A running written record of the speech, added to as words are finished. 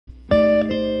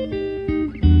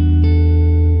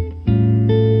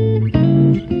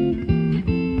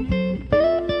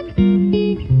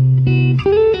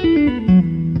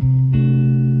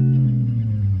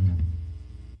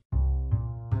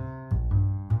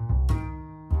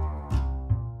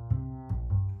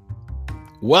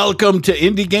Welcome to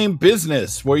Indie Game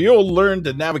Business, where you'll learn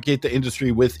to navigate the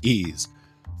industry with ease.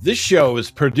 This show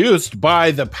is produced by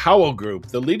the Powell Group,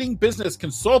 the leading business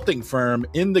consulting firm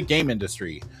in the game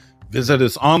industry. Visit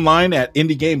us online at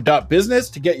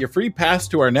indiegame.business to get your free pass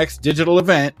to our next digital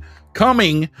event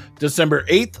coming December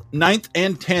 8th, 9th,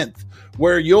 and 10th,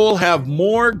 where you'll have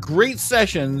more great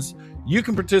sessions you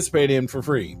can participate in for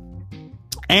free,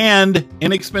 and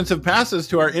inexpensive passes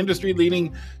to our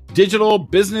industry-leading digital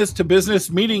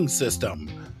business-to-business meeting system.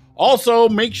 Also,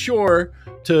 make sure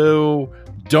to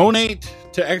donate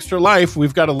to Extra Life.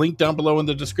 We've got a link down below in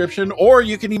the description, or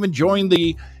you can even join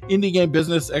the Indie Game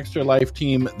Business Extra Life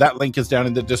team. That link is down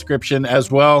in the description as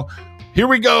well. Here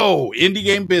we go, Indie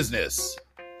Game Business.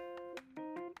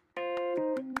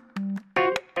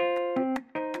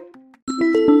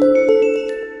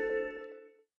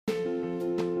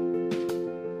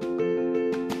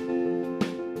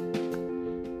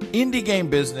 Indie Game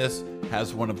Business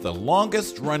has one of the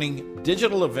longest running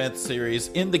digital event series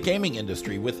in the gaming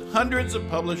industry, with hundreds of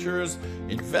publishers,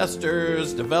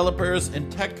 investors, developers,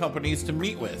 and tech companies to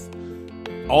meet with.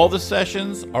 All the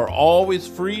sessions are always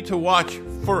free to watch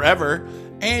forever,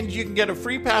 and you can get a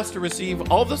free pass to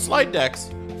receive all the slide decks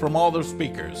from all the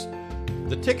speakers.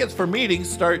 The tickets for meetings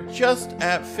start just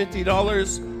at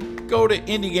 $50. Go to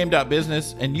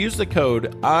indiegame.business and use the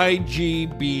code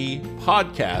IGBpodcast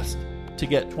to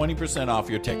get 20% off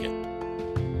your ticket.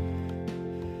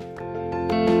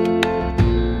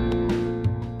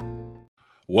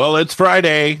 Well, it's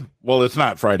Friday. Well, it's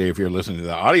not Friday if you're listening to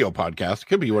the audio podcast. It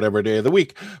could be whatever day of the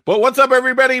week. But what's up,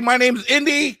 everybody? My name's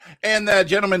Indy, and the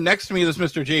gentleman next to me is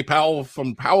Mr. Jay Powell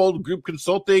from Powell Group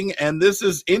Consulting, and this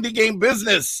is Indie Game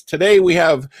Business. Today we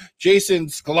have Jason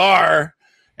Sklar,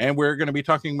 and we're going to be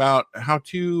talking about how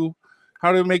to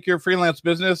make your freelance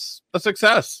business a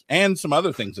success, and some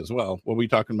other things as well. We'll be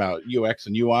talking about UX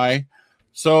and UI.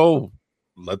 So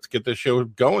let's get this show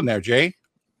going there, Jay.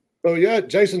 Oh, yeah,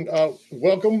 Jason,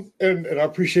 welcome. And I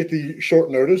appreciate the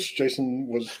short notice. Jason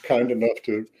was kind enough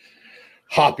to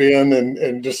hop in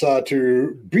and decide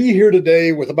to be here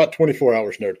today with about 24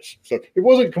 hours notice. So it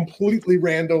wasn't completely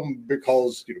random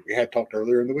because we had talked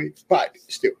earlier in the week, but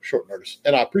still short notice.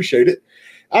 And I appreciate it.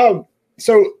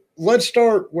 So let's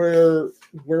start where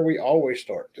we always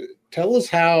start. Tell us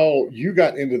how you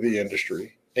got into the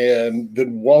industry, and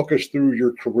then walk us through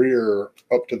your career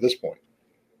up to this point.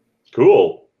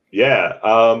 Cool. Yeah.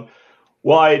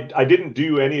 Well, I didn't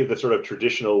do any of the sort of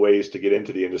traditional ways to get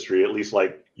into the industry, at least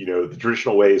the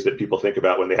traditional ways that people think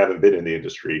about when they haven't been in the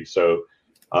industry. So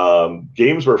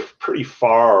games were pretty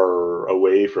far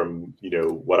away from,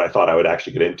 what I thought I would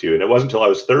actually get into. And it wasn't until I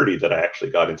was 30 that I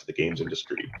actually got into the games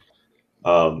industry.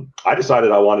 I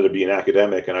decided I wanted to be an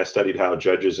academic, and I studied how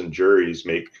judges and juries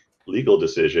make legal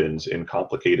decisions in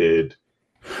complicated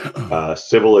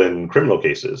civil and criminal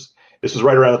cases. This was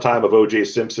right around the time of O.J.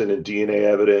 Simpson and DNA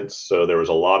evidence, so there was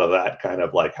a lot of that kind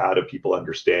of how do people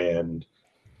understand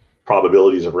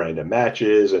probabilities of random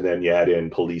matches, and then you add in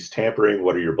police tampering.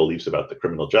 What are your beliefs about the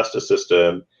criminal justice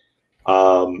system?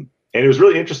 And it was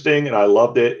really interesting, and I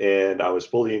loved it, and I was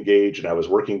fully engaged, and I was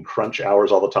working crunch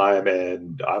hours all the time,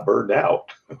 and I burned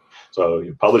out. So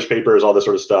you publish papers, all this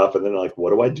sort of stuff, and then what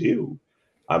do I do?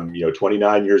 I'm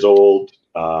 29 years old.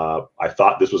 I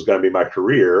thought this was going to be my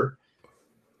career.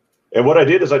 And what I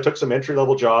did is I took some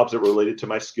entry-level jobs that were related to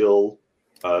my skill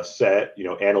set,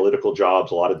 analytical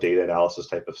jobs, a lot of data analysis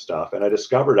type of stuff. And I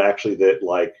discovered actually that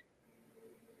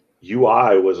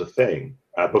UI was a thing.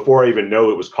 Before I even know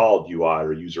it was called UI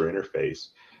or user interface,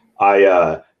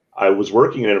 I was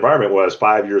working in an environment where I was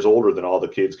 5 years older than all the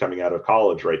kids coming out of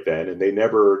college right then. And they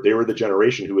were the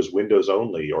generation who was Windows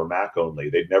only or Mac only.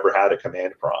 They'd never had a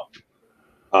command prompt.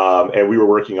 And we were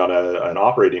working on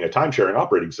a time-sharing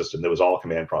operating system that was all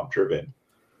command prompt driven.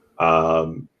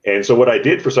 And so what I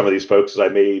did for some of these folks is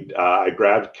I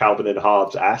grabbed Calvin and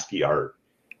Hobbes ASCII art,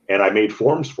 and I made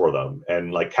forms for them.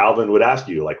 And Calvin would ask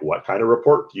you, what kind of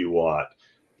report do you want?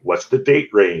 What's the date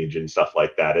range and stuff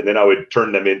like that? And then I would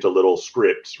turn them into little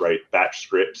scripts, right? Batch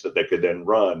scripts that they could then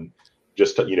run.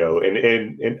 Just to,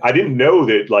 and I didn't know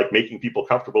that making people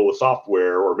comfortable with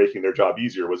software or making their job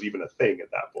easier was even a thing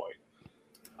at that point.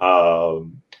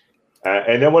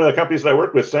 And then one of the companies that I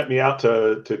worked with sent me out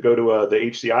to go to the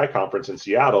HCI conference in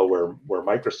Seattle, where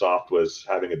Microsoft was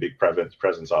having a big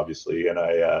presence, obviously. And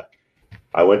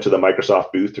I went to the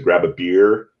Microsoft booth to grab a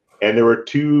beer, and there were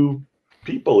two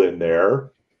people in there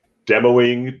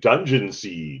demoing Dungeon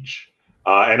Siege.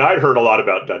 And I'd heard a lot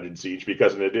about Dungeon Siege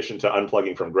because in addition to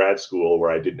unplugging from grad school where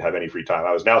I didn't have any free time,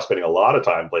 I was now spending a lot of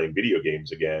time playing video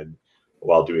games again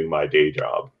while doing my day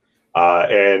job.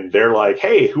 And they're like,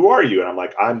 "Hey, who are you?" And I'm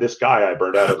like, "I'm this guy. I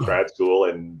burned out of grad school."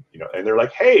 And and they're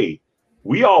like, "Hey,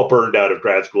 we all burned out of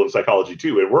grad school in psychology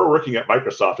too, and we're working at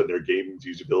Microsoft in their games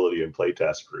usability and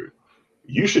playtest group.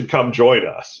 You should come join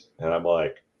us." And I'm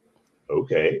like,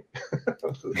 "Okay."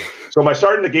 So my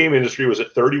start in the game industry was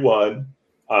at 31,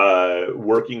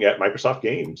 working at Microsoft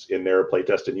Games in their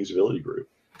playtest and usability group.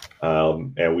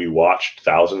 And we watched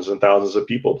thousands and thousands of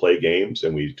people play games,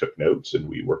 and we took notes, and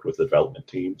we worked with the development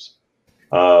teams.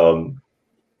 And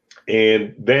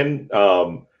then,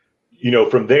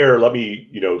 from there, let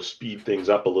me, speed things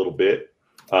up a little bit.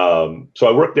 So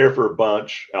I worked there for a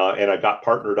bunch, and I got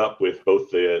partnered up with both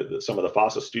some of the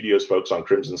FOSSA Studios folks on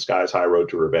Crimson Sky's High Road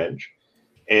to Revenge,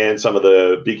 and some of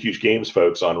the Big Huge Games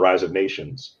folks on Rise of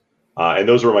Nations. And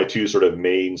those were my two sort of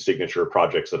main signature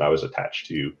projects that I was attached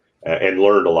to, and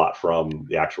learned a lot from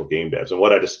the actual game devs. And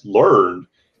what I just learned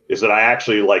is that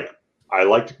I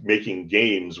liked making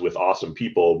games with awesome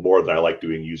people more than I like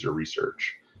doing user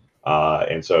research.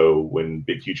 And so when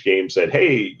Big Huge Games said,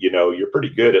 "Hey, you're pretty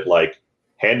good at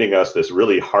handing us this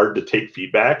really hard to take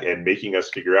feedback and making us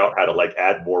figure out how to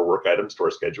add more work items to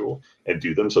our schedule and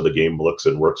do them so the game looks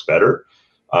and works better,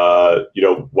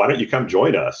 why don't you come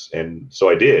join us?" And so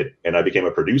I did, and I became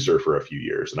a producer for a few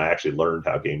years, and I actually learned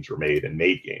how games were made and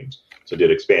made games. So I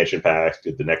did expansion packs,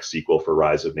 did the next sequel for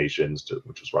Rise of Nations,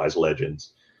 which was Rise of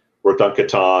Legends, worked on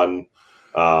Catan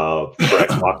for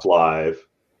Xbox Live,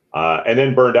 and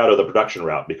then burned out of the production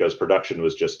route because production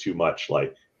was just too much.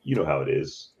 You know how it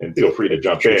is, and feel free to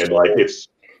jump in. It's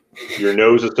your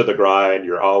nose is to the grind.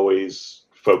 You're always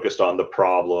focused on the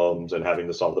problems and having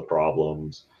to solve the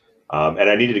problems. And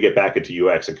I needed to get back into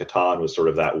UX, and Catan was sort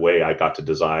of that way. I got to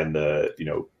design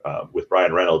with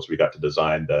Brian Reynolds, we got to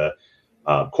design the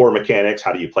core mechanics.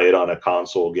 How do you play it on a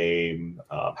console game?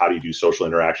 How do you do social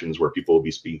interactions where people will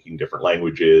be speaking different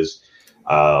languages?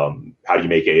 How do you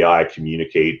make AI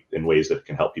communicate in ways that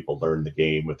can help people learn the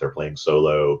game if they're playing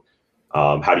solo?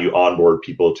 How do you onboard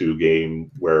people to a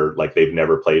game where they've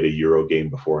never played a Euro game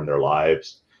before in their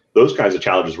lives? Those kinds of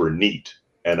challenges were neat.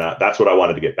 And that's what I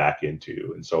wanted to get back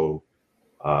into. And so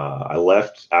I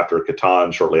left after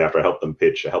Catan shortly after I helped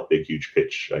Big Huge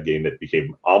pitch a game that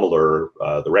became Amalur,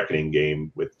 the Reckoning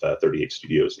game with 38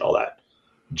 Studios and all that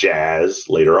jazz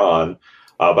later on.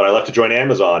 But I left to join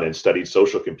Amazon and studied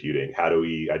social computing.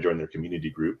 I joined their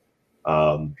community group.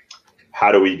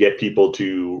 How do we get people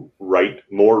to write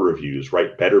more reviews,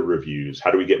 write better reviews?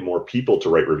 How do we get more people to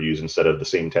write reviews instead of the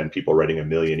same 10 people writing 1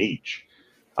 million each?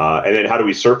 And then how do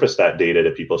we surface that data to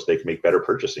people so they can make better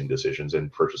purchasing decisions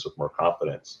and purchase with more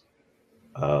confidence?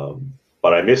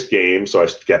 But I missed games, so I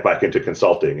got back into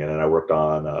consulting, and then I worked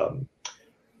on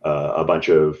a bunch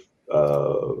of,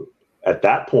 at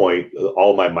that point,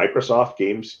 all my Microsoft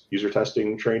games user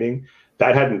testing training,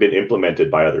 that hadn't been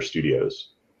implemented by other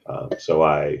studios.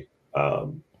 So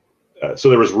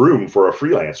there was room for a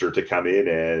freelancer to come in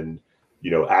and,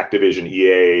 Activision,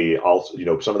 EA,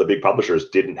 also, some of the big publishers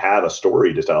didn't have a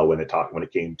story to tell when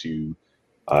it came to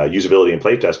usability and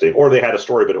playtesting, or they had a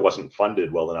story, but it wasn't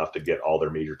funded well enough to get all their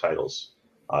major titles.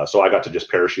 So I got to just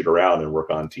parachute around and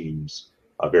work on teams,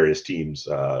 various teams.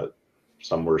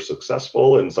 Some were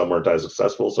successful and some weren't as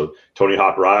successful. So Tony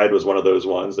Hawk Ride was one of those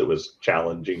ones that was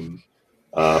challenging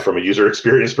from a user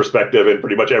experience perspective and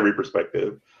pretty much every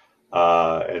perspective.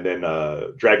 And then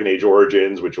Dragon Age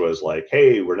Origins, which was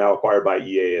hey, we're now acquired by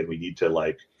EA and we need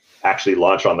to actually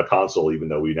launch on the console, even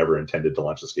though we never intended to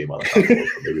launch this game on the console.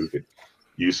 So maybe we could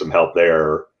use some help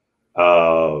there.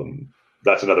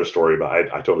 That's another story, but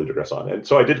I totally digress on. And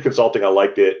so I did consulting. I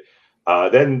liked it.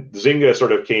 Then Zynga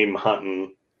sort of came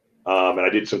hunting, and I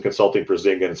did some consulting for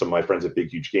Zynga and some of my friends at Big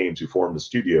Huge Games who formed the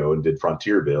studio and did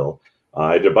Frontierville.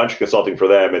 I did a bunch of consulting for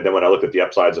them. And then when I looked at the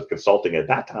upsides of consulting at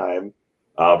that time,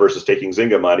 versus taking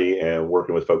Zynga money and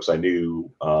working with folks I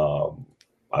knew,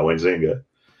 I went Zynga.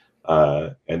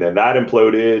 And then that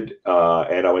imploded,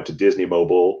 and I went to Disney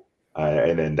Mobile,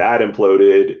 and then that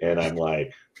imploded, and I'm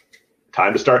like,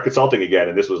 time to start consulting again.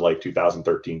 And this was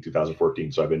 2013,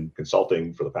 2014. So I've been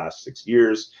consulting for the past 6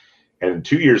 years. And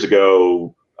 2 years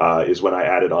ago is when I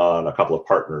added on a couple of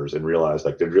partners and realized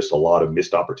there are just a lot of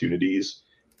missed opportunities,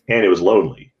 and it was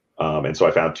lonely. And so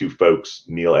I found two folks,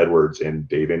 Neil Edwards and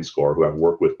Dave Inscore, who I've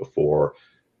worked with before,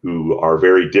 who are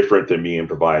very different than me and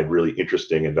provide really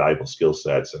interesting and valuable skill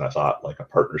sets. And I thought a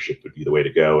partnership would be the way to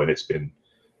go. And it's been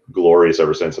glorious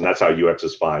ever since. And that's how UX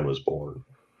is Fine was born.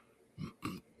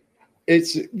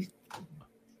 It's I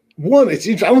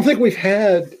don't think we've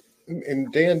had,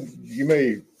 and Dan, you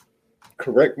may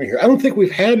correct me here, I don't think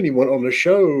we've had anyone on the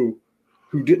show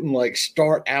who didn't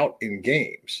start out in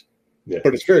games. Yeah.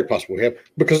 But it's very possible we have,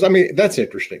 because that's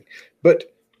interesting.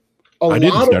 But I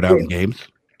didn't start out in games.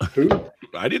 Who?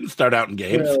 I didn't start out in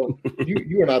games. Well,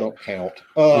 you and I don't count.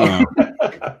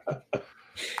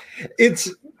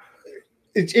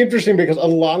 It's interesting because a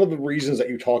lot of the reasons that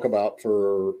you talk about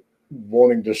for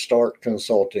wanting to start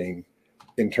consulting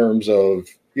in terms of,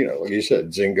 like you said,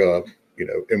 Zynga,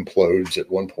 implodes at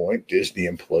one point, Disney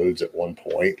implodes at one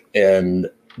point. And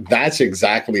that's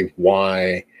exactly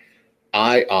why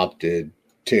I opted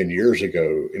 10 years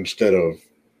ago, instead of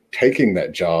taking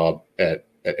that job at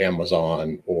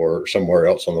Amazon or somewhere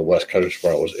else on the West Coast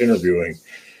where I was interviewing,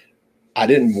 I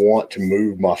didn't want to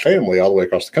move my family all the way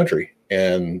across the country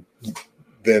and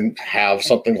then have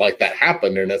something like that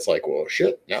happen. And it's like, well,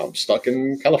 shit, now I'm stuck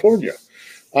in California.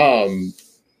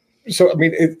 So, I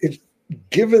mean, it's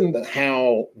given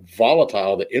how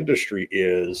volatile the industry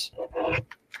is,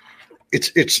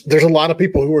 there's a lot of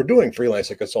people who are doing freelance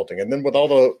and consulting. And then with all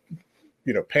the,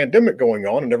 pandemic going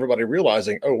on and everybody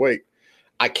realizing, oh, wait,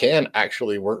 I can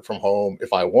actually work from home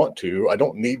if I want to. I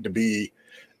don't need to be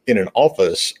in an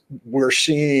office. We're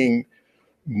seeing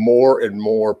more and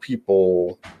more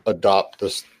people adopt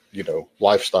this,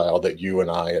 lifestyle that you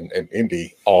and I and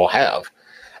Indy all have.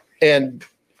 And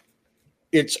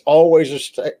it's always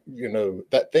just,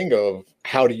 that thing of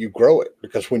how do you grow it?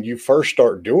 Because when you first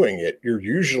start doing it, you're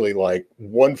usually like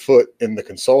 1 foot in the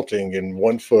consulting and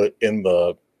 1 foot in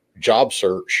the job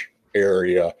search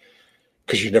area,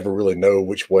 because you never really know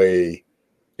which way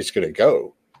it's going to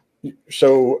go.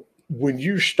 So when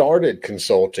you started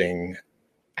consulting,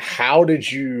 how did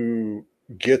you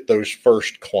get those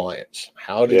first clients?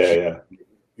 How did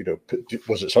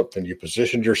was it something you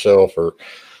positioned yourself, or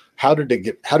how did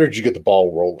you get the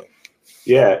ball rolling?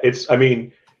 Yeah,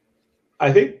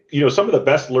 I think, some of the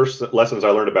best lessons I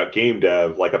learned about game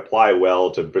dev, apply well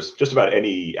to just about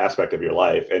any aspect of your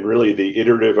life. And really the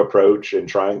iterative approach and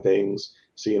trying things,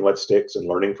 seeing what sticks and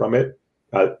learning from it.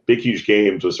 Big Huge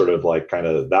Games was sort of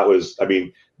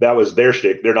that was their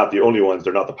shtick. They're not the only ones.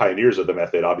 They're not the pioneers of the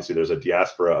method. Obviously, there's a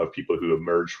diaspora of people who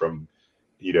emerged from,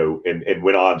 and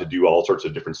went on to do all sorts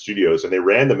of different studios. And they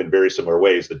ran them in very similar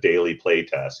ways. The daily play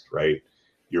test, right?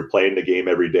 You're playing the game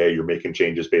every day. You're making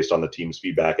changes based on the team's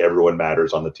feedback. Everyone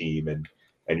matters on the team, and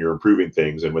you're improving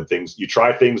things. And when you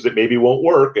try things that maybe won't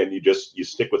work, and you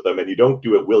stick with them, and you don't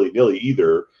do it willy-nilly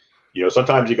either.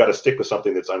 Sometimes you got to stick with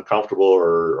something that's uncomfortable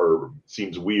or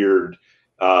seems weird,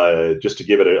 just to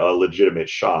give it a legitimate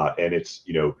shot. And it's,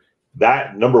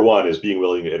 that number one is being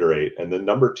willing to iterate. And then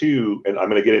number two, and I'm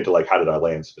going to get into how did I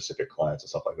land specific clients and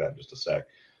stuff like that in just a sec.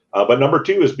 But number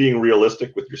two is being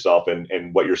realistic with yourself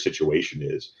and what your situation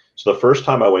is. So the first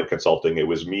time I went consulting, it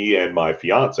was me and my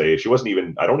fiance. She wasn't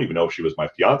even, I don't even know if she was my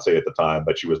fiance at the time,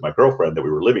 but she was my girlfriend that we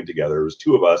were living together. It was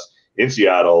two of us in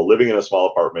Seattle, living in a small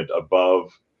apartment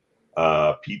above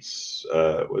Pete's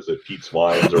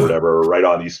Wines or whatever, right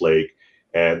on East Lake.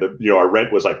 And our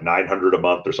rent was like $900 a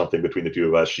month or something between the two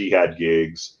of us. She had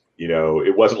gigs.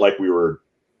 It wasn't like we weren't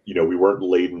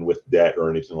laden with debt or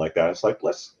anything like that. It's like,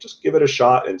 let's just give it a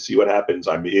shot and see what happens.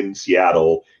 I'm in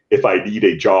Seattle. If I need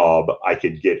a job, I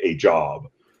could get a job.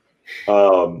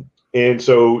 And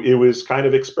so it was kind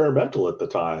of experimental at the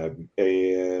time.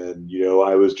 And,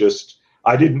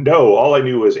 I didn't know. All I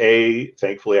knew was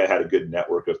thankfully I had a good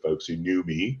network of folks who knew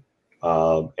me,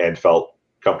 and felt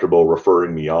comfortable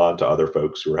referring me on to other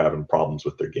folks who were having problems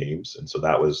with their games. And so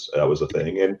that was a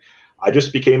thing. And I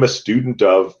just became a student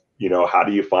of, how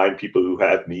do you find people who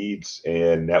have needs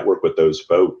and network with those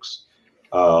folks?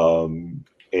 And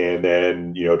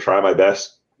then, try my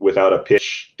best without a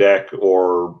pitch deck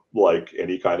or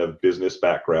any kind of business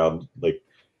background,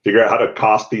 figure out how to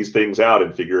cost these things out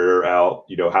and figure out,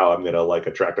 how I'm going to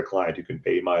attract a client who can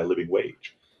pay my living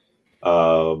wage.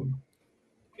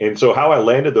 And so how I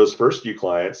landed those first few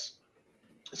clients,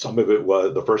 some of it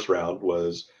was the first round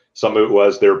was, some of it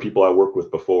was there were people I worked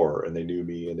with before and they knew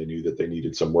me and they knew that they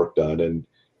needed some work done. And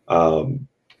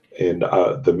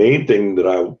the main thing that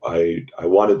I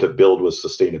wanted to build was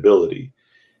sustainability.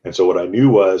 And so what I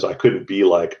knew was I couldn't be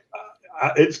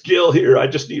it's Gil here. I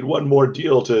just need one more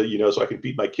deal to, so I can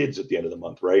feed my kids at the end of the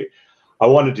month, right? I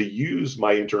wanted to use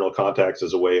my internal contacts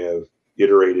as a way of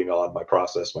iterating on my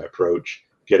process, my approach,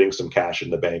 getting some cash in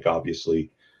the bank, obviously.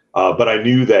 But I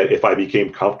knew that if I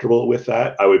became comfortable with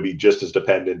that, I would be just as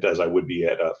dependent as I would be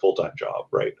at a full-time job,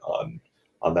 right,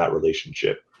 on that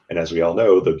relationship. And as we all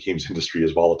know, the games industry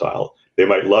is volatile. They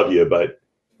might love you, but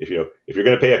if you're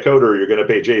going to pay a coder, you're going to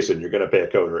pay Jason. You're going to pay a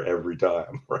coder every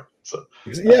time, right? So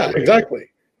yeah, exactly.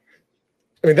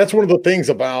 I mean, that's one of the things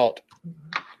about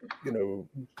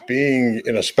being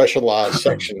in a specialized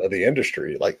section of the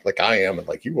industry, like I am and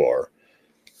like you are.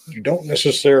 You don't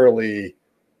necessarily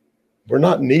we're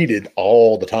not needed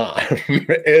all the time.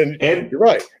 and you're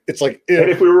right. It's like, and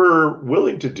if we were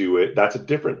willing to do it, that's a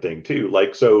different thing too.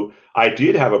 Like, so I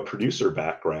did have a producer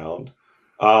background,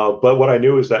 but what I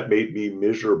knew is that made me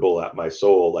miserable at my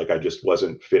soul. Like I just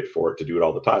wasn't fit for it to do it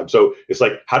all the time. So it's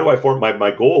like, how do I form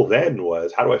my goal then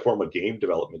was, how do I form a game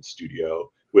development studio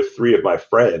with 3 of my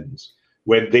friends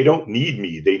when they don't need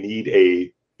me? They need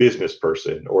a business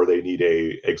person, or they need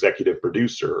a executive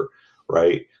producer,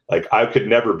 right? Like I could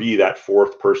never be that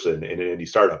 4th person in an indie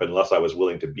startup unless I was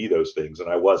willing to be those things. And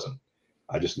I wasn't.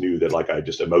 I just knew that like I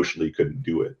just emotionally couldn't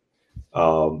do it.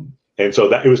 And so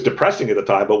that it was depressing at the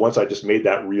time. But once I just made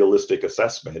that realistic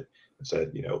assessment and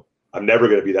said, you know, I'm never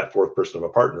going to be that 4th person of a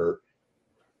partner,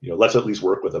 you know, let's at least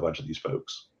work with a bunch of these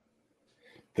folks.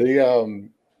 The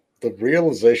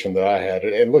realization that I had,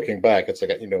 and looking back, it's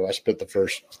like, you know, I spent the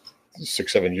first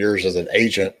 6-7 years as an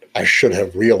agent. I should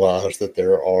have realized that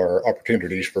there are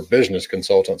opportunities for business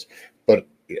consultants, but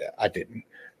yeah, I didn't.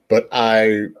 But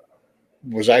I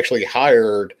was actually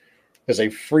hired as a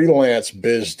freelance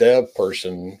biz dev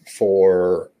person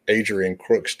for Adrian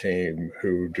Crook's team,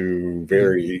 who do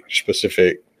very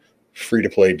specific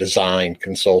free-to-play design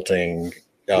consulting.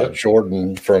 Yep.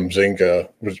 Jordan from Zynga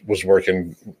was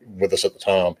working with us at the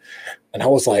time. And I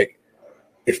was like,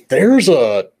 if there's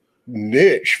a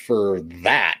niche for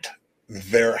that,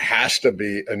 there has to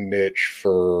be a niche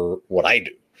for what I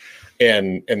do.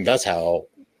 And that's how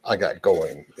I got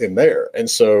going in there. And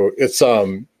so it's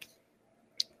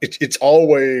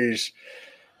always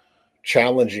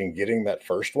challenging getting that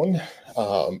first one.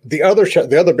 The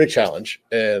other big challenge,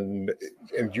 and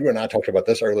you and I talked about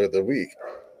this earlier this week.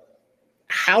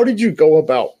 How did you go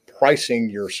about pricing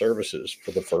your services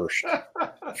for the first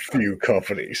few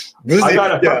companies? I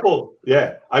got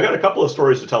a couple of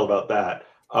stories to tell about that.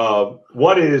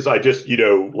 One is I just, you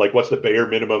know, like what's the bare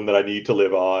minimum that I need to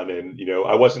live on? And, you know,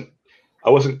 I wasn't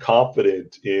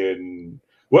confident in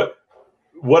what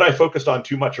I focused on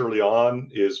too much early on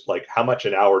is like, how much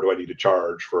an hour do I need to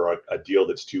charge for a deal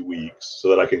that's 2 weeks so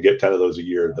that I can get 10 of those a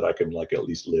year that I can like at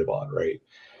least live on. Right.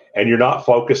 And you're not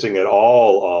focusing at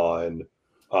all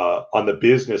on the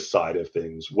business side of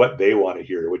things, what they want to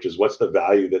hear, which is what's the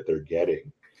value that they're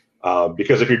getting.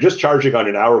 Because if you're just charging on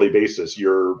an hourly basis,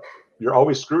 you're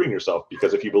always screwing yourself,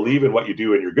 because if you believe in what you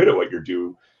do and you're good at what you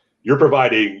do, you're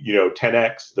providing, you know,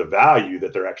 10x the value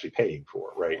that they're actually paying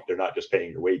for, right? They're not just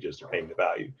paying your wages, they're paying the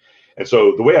value. And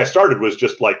so the way I started was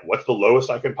just like, what's the lowest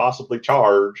I can possibly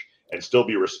charge and still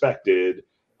be respected,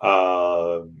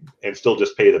 and still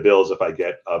just pay the bills if I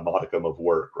get a modicum of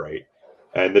work, right?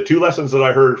 And the 2 lessons that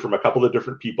I heard from a couple of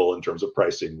different people in terms of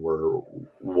pricing were,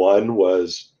 one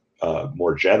was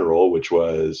more general, which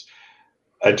was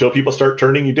until people start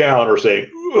turning you down or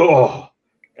saying, oh,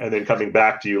 and then coming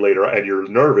back to you later and you're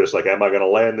nervous, like, am I going to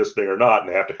land this thing or not? And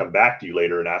they have to come back to you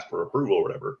later and ask for approval or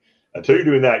whatever. Until you're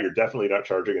doing that, you're definitely not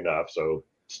charging enough. So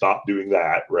stop doing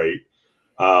that, right?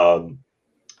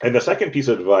 And the second piece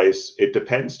of advice, it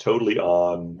depends totally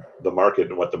on the market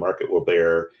and what the market will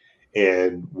bear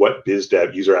and what biz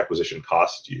dev user acquisition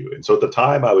costs you. And so at the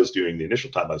time I was doing, the initial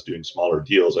time I was doing smaller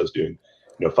deals, I was doing,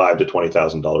 you know, $5,000 to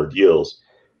 $20,000 deals.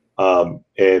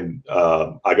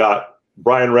 I got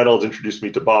Brian Reynolds introduced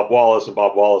me to Bob Wallace, and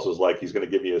Bob Wallace was like, he's going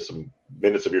to give you some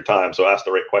minutes of your time. So ask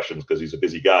the right questions because he's a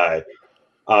busy guy.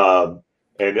 And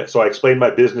so I explained my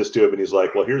business to him and he's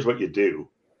like, well, here's what you do.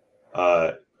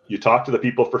 You talk to the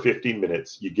people for 15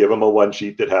 minutes. You give them a one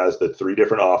sheet that has the 3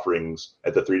 different offerings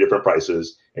at the 3 different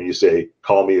prices. And you say,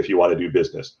 call me if you want to do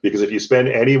business. Because if you spend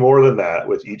any more than that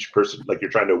with each person, like you're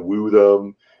trying to woo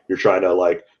them, you're trying to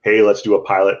like, hey, let's do a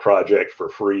pilot project for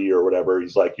free or whatever.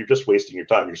 He's like, you're just wasting your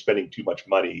time. You're spending too much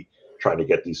money trying to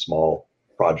get these small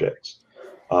projects.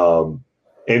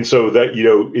 And so that,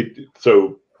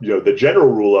 the general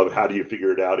rule of how do you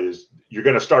figure it out is you're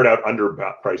going to start out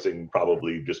underpricing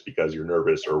probably just because you're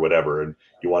nervous or whatever, and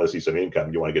you want to see some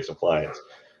income, you want to get some clients.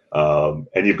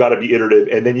 And you've got to be iterative,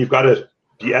 and then you've got to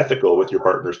be ethical with your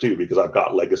partners too, because I've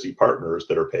got legacy partners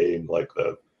that are paying like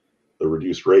the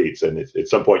reduced rates. And at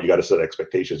some point you got to set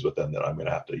expectations with them that I'm going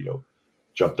to have to,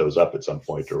 jump those up at some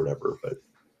point or whatever.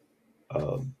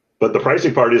 But the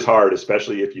pricing part is hard,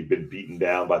 especially if you've been beaten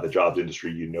down by the jobs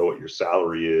industry, you know what your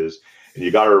salary is. And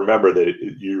you got to remember that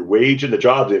your wage in the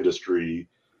jobs industry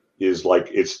is like,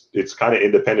 it's kind of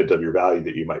independent of your value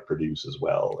that you might produce as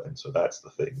well. And so that's the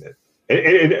thing that,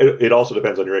 and it also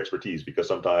depends on your expertise, because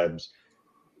sometimes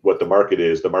what the market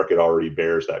is, the market already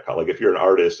bears that. Like if you're an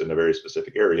artist in a very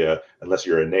specific area, unless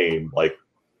you're a name, like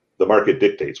the market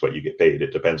dictates what you get paid.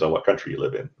 It depends on what country you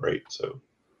live in, right? So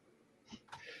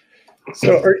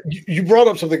you brought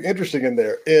up something interesting in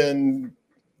there, and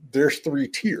there's 3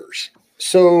 tiers.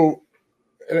 So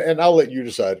and I'll let you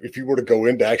decide if you were to go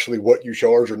into actually what you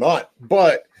charge or not,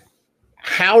 but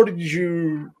how do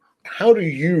you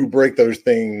break those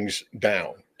things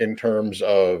down in terms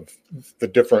of the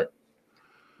different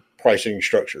pricing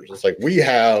structures? It's like we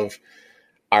have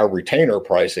our retainer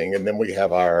pricing, and then we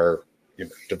have our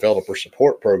developer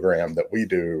support program that we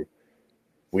do.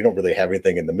 We don't really have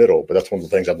anything in the middle, but that's one of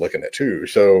the things I'm looking at too.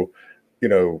 So,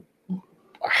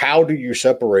 how do you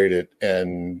separate it,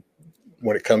 and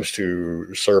when it comes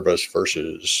to service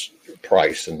versus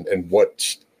price, and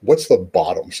what's the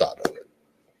bottom side of it?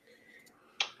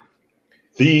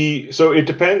 So it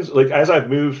depends. Like, as I've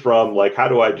moved from like, how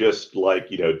do I just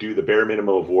do the bare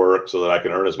minimum of work so that I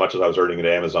can earn as much as I was earning at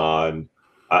Amazon,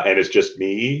 and it's just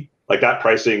me. Like, that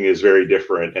pricing is very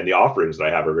different, and the offerings that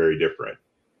I have are very different.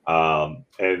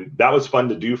 And that was fun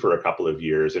to do for a couple of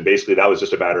years. And basically, that was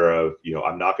just a matter of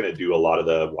I'm not going to do a lot of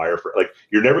the wire for, like,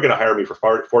 you're never going to hire me for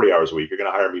 40 hours a week. You're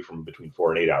going to hire me from between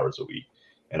 4 and 8 hours a week,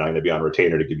 and I'm going to be on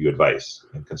retainer to give you advice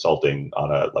and consulting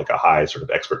on a high sort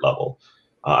of expert level.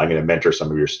 I'm going to mentor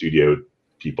some of your studio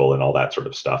people and all that sort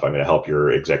of stuff. I'm going to help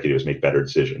your executives make better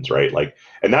decisions, right? Like,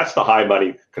 and that's the high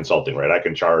money consulting, right? I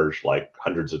can charge like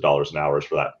hundreds of dollars an hour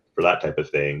for that type of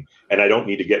thing, and I don't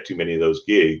need to get too many of those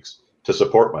gigs to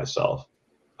support myself.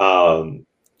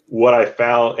 What I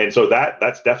found, and so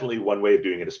that's definitely one way of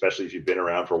doing it, especially if you've been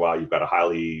around for a while. You've got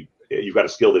a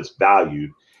skill that's valued.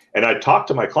 And I talk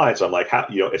to my clients. I'm like, how,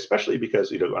 especially because,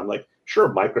 I'm like, sure,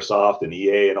 Microsoft and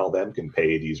EA and all them can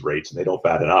pay these rates and they don't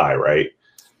bat an eye, right?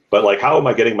 But like, how am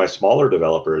I getting my smaller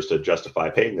developers to justify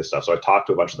paying this stuff? So I talked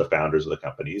to a bunch of the founders of the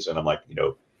companies, and I'm like,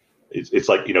 it's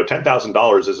like,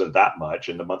 $10,000 isn't that much,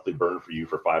 and the monthly burn for you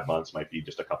for 5 months might be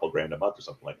just a couple grand a month or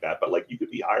something like that. But like, you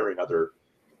could be hiring other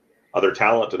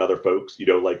talent and other folks.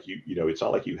 It's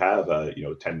not like you have a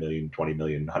 $10 million, $20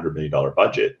 million, $100 million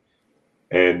budget.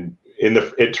 And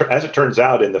as it turns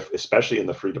out, especially in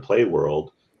the free to play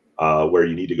world, where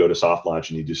you need to go to soft launch,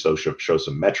 you need to show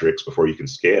some metrics before you can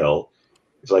scale.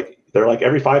 It's like, they're like,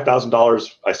 every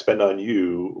 $5,000 I spend on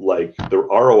you, like, the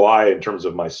ROI in terms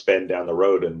of my spend down the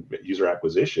road and user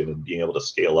acquisition and being able to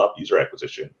scale up user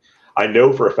acquisition, I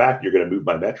know for a fact you're going to move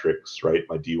my metrics, right?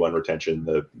 My D1 retention,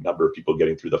 the number of people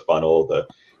getting through the funnel,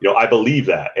 I believe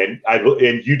that, and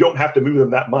you don't have to move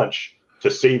them that much to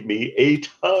save me a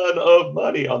ton of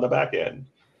money on the back end.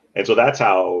 And so that's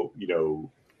how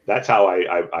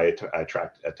I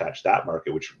attach that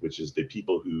market, which is the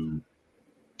people who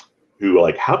are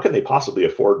like, how can they possibly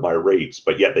afford my rates?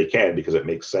 But yet they can, because it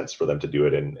makes sense for them to do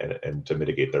it and to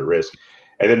mitigate their risk.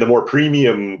 And then the more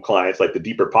premium clients, like the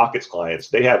deeper pockets clients,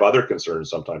 they have other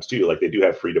concerns sometimes too. Like, they do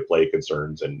have free to play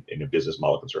concerns and business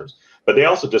model concerns, but they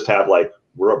also just have like,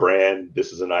 we're a brand,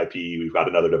 this is an IP, we've got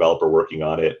another developer working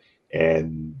on it,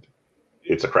 and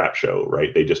it's a crap show,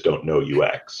 right? They just don't know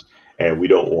UX, and we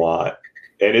don't want,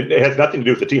 and it has nothing to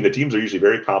do with the team. The teams are usually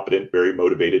very competent, very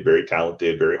motivated, very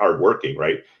talented, very hardworking,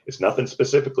 right? It's nothing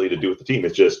specifically to do with the team.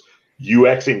 It's just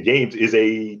UX in games is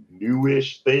a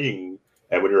newish thing.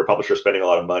 And when you're a publisher spending a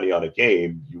lot of money on a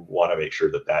game, you want to make sure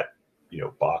that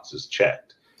box is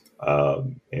checked.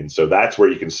 And so that's where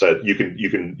you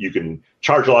can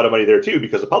charge a lot of money there too,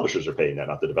 because the publishers are paying that,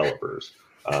 not the developers.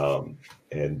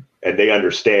 And they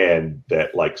understand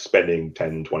that, like, spending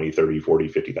 $10, $20, $30,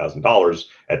 $40, $50,000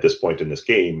 at this point in this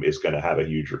game is going to have a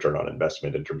huge return on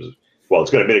investment in terms of, well,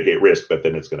 it's going to mitigate risk, but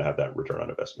then it's going to have that return on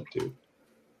investment too.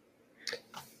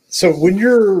 So when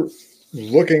you're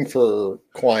looking for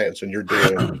clients and you're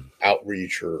doing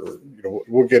outreach, or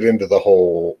we'll get into the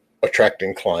whole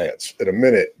attracting clients in a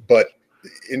minute, but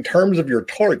in terms of your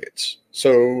targets,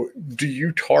 so do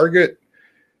you target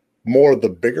more of the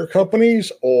bigger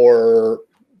companies or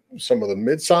some of the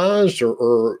mid-sized,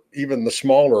 or even the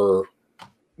smaller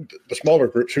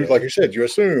groups who, like you said, you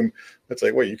assume it's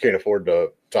like, well, you can't afford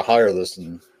to hire this,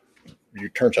 and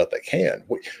it turns out they can.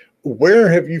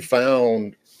 Where have you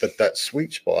found that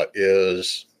sweet spot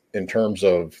is in terms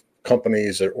of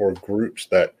companies or groups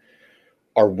that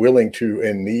are willing to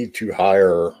and need to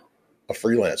hire a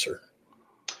freelancer?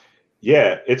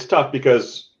 Yeah, it's tough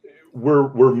because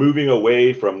we're moving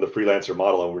away from the freelancer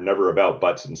model, and we're never about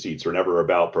butts and seats. We're never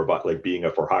about being a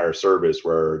for hire service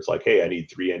where it's like, hey, I need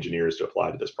 3 engineers to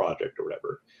apply to this project or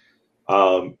whatever.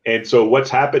 And so what's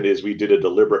happened is we did a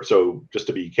deliberate, so just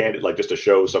to be candid, like just to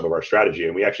show some of our strategy,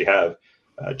 and we actually have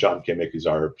John Kimmick, who's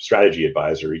our strategy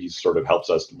advisor. He sort of helps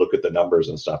us look at the numbers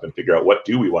and stuff and figure out what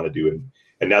do we want to do.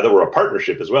 And now that we're a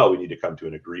partnership as well, we need to come to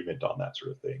an agreement on that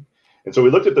sort of thing. And so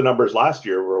we looked at the numbers last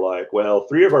year. We're like, well,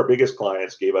 3 of our biggest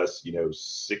clients gave us,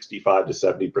 65 to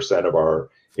 70% of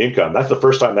our income. That's the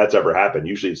first time that's ever happened.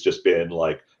 Usually it's just been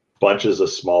like bunches of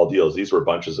small deals. These were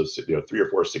bunches of 3 or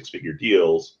 4 6-figure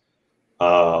deals.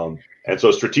 And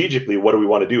so strategically, what do we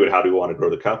want to do and how do we want to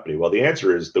grow the company? Well, the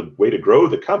answer is the way to grow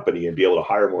the company and be able to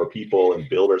hire more people and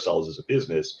build ourselves as a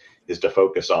business is to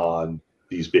focus on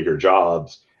these bigger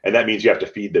jobs. And that means you have to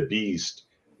feed the beast,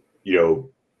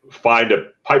 find a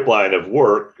pipeline of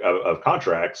work of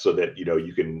contracts so that,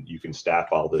 you can staff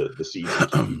all the seats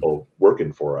and people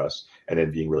working for us and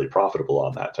then being really profitable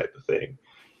on that type of thing.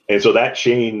 And so that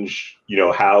changed,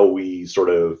 how we sort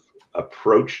of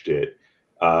approached it.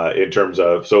 In terms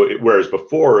of, whereas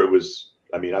before it was,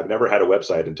 I've never had a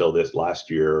website until this last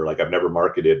year. Like I've never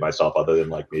marketed myself other than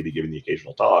like maybe giving the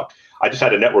occasional talk. I just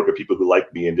had a network of people who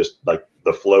liked me and just like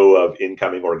the flow of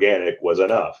incoming organic was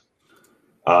enough.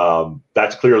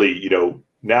 That's clearly,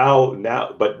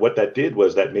 now, but what that did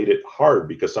was that made it hard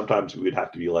because sometimes we would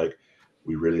have to be like,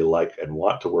 we really like and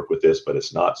want to work with this, but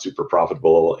it's not super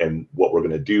profitable. And what we're going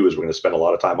to do is we're going to spend a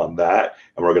lot of time on that.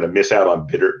 And we're going to miss out on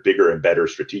bigger and better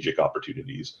strategic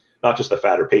opportunities, not just the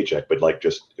fatter paycheck, but like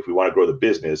just if we want to grow the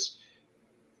business,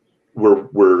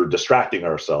 we're distracting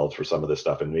ourselves for some of this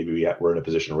stuff. And maybe we're in a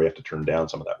position where we have to turn down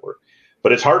some of that work.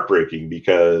 But it's heartbreaking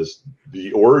because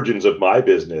the origins of my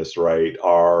business, right,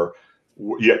 are,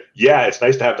 yeah, it's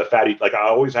nice to have the fatty, like I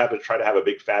always have to try to have a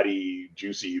big fatty,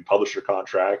 juicy publisher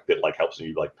contract that like helps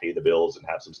me like pay the bills and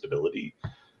have some stability.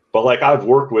 But like I've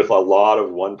worked with a lot of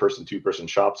 1-person, 2-person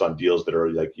shops on deals that are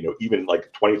like, even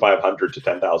like $2,500 to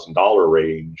 $10,000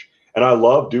 range. And I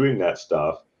love doing that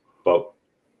stuff, but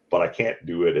I can't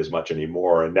do it as much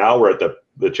anymore. And now we're at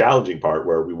the challenging part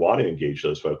where we want to engage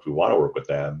those folks. We want to work with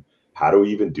them. How do we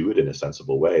even do it in a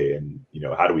sensible way? And,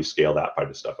 how do we scale that kind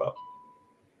of stuff up?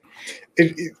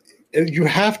 You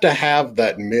have to have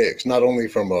that mix, not only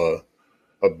from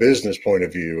a business point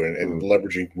of view and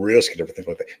leveraging risk and everything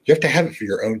like that. You have to have it for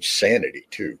your own sanity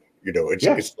too.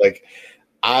 It's like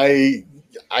I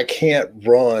can't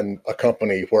run a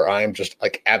company where I'm just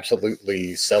like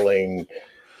absolutely selling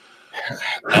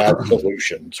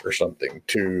solutions or something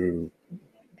to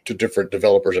different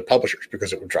developers and publishers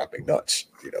because it would drive me nuts.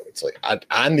 It's like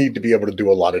I need to be able to do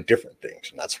a lot of different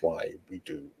things, and that's why we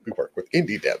work with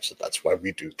indie devs, and that's why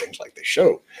we do things like this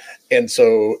show. And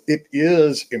so it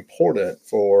is important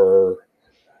for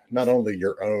not only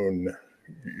your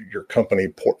company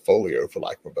portfolio, for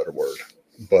lack of a better word,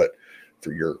 but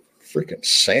for your freaking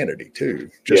sanity too.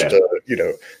 Just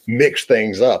to mix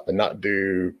things up and not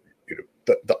do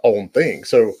the own thing.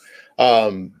 So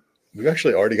we've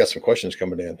actually already got some questions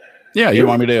coming in. Yeah, you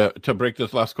want me to break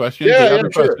this last question?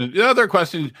 The other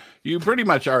question you pretty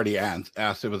much already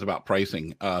asked. It was about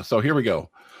pricing. So here we go.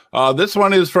 This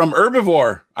one is from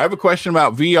Herbivore. I have a question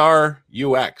about VR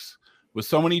UX. With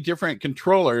so many different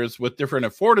controllers with different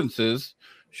affordances,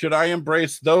 should I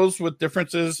embrace those with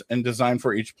differences and design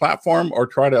for each platform, or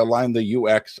try to align the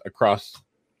UX across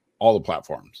all the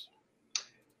platforms?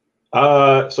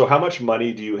 So how much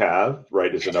money do you have,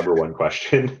 right, is the number one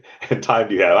question, and time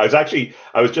do you have?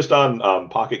 I was just on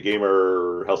Pocket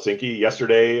Gamer Helsinki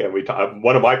yesterday, and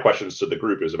one of my questions to the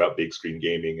group is about big screen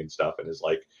gaming and stuff, and is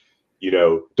like,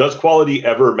 does quality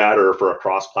ever matter for a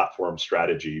cross-platform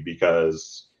strategy?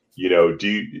 Because,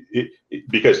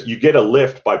 because you get a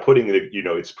lift by putting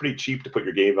it's pretty cheap to put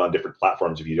your game on different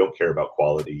platforms if you don't care about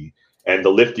quality. And the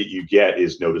lift that you get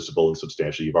is noticeable and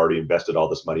substantial. You've already invested all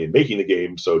this money in making the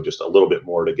game, so just a little bit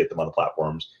more to get them on the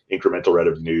platforms, incremental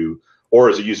revenue, or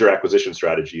as a user acquisition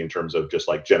strategy in terms of just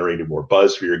like generating more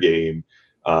buzz for your game.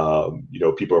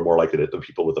 People are more likely the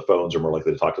people with the phones are more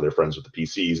likely to talk to their friends with the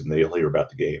PCs, and they'll hear about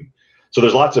the game. So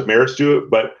there's lots of merits to it,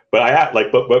 but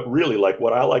really, like,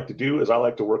 what I like to do is I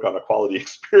like to work on a quality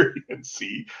experience.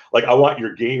 Like, I want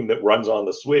your game that runs on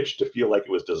the Switch to feel like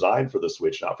it was designed for the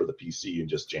Switch, not for the PC and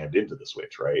just jammed into the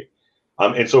Switch, right?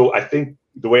 And so I think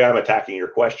the way I'm attacking your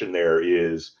question there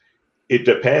is it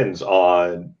depends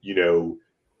on,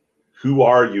 who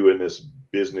are you in this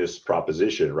business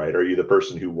proposition, right? Are you the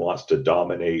person who wants to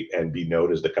dominate and be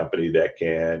known as the company that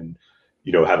can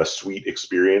have a sweet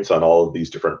experience on all of these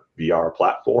different VR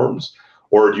platforms?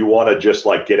 Or do you want to just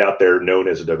like get out there known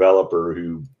as a developer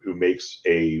who makes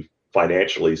a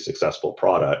financially successful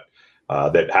product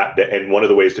and one of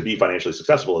the ways to be financially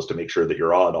successful is to make sure that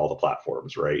you're on all the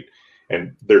platforms, right?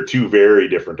 And they're two very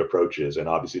different approaches. And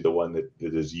obviously the one that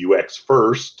is UX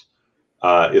first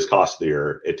is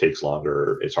costlier. It takes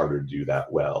longer. It's harder to do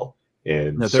that well.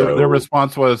 And their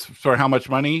response was, for how much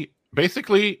money?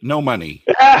 Basically, no money.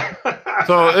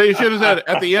 So they should have said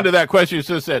at the end of that question, you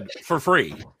should have said for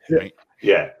free. Right?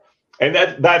 Yeah. And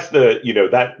that's the,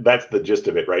 that's the gist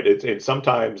of it, right? It's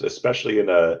sometimes, especially in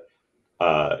a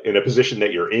position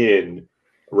that you're in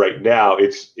right now,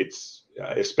 it's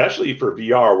especially for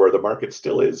VR, where the market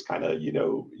still is kind of,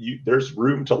 there's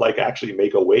room to like actually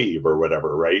make a wave or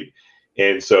whatever, right?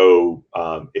 And so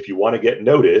if you want to get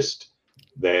noticed,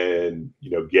 then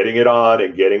getting it on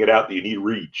and getting it out, you need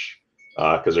reach,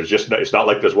 because it's not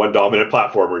like there's one dominant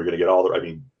platform where you're going to get all the. I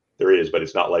mean, there is, but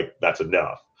it's not like that's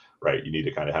enough, right? You need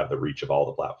to kind of have the reach of all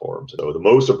the platforms. So the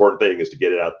most important thing is to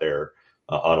get it out there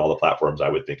on all the platforms, I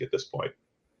would think, at this point.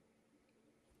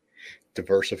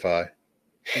 Diversify.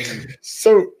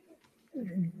 So,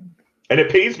 and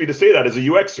it pains me to say that as a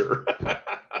UXer.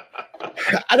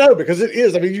 I know, because it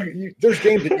is. I mean, there's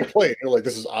games that you play, and you're like,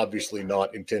 this is obviously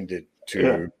not intended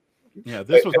to. Yeah,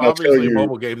 this was obviously a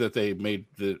mobile game that they made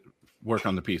that work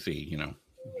on the PC.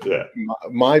 Yeah.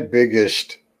 My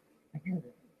biggest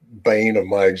bane of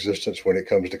my existence when it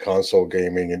comes to console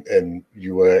gaming and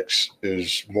UX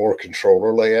is more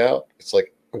controller layout. It's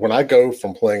like when I go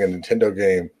from playing a Nintendo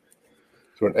game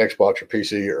to an Xbox or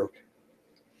PC, or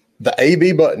the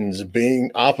AB buttons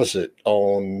being opposite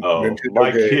on Nintendo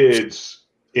my games. Kids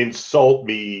insult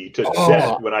me to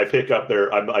death when I pick up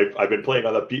their. I've been playing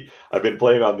on the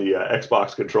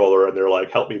Xbox controller, and they're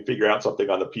like, "Help me figure out something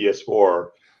on the PS4,"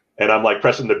 and I'm like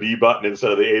pressing the B button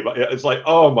instead of the A button. It's like,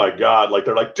 oh my god! Like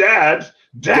they're like, Dad,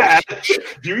 do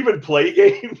you even play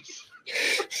games?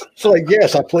 It's like,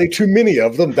 yes, I play too many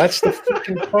of them. That's the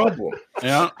freaking problem.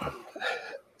 Yeah.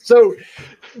 So,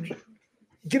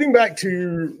 getting back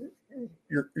to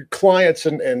your clients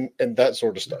and that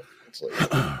sort of stuff, it's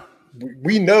like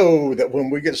we know that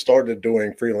when we get started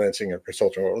doing freelancing or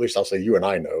consulting, or at least I'll say you and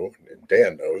I know, and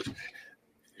Dan knows,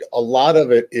 a lot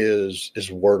of it is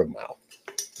word of mouth.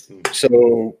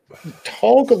 So,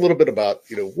 talk a little bit about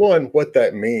one, what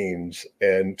that means,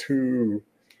 and two,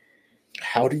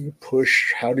 how do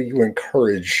you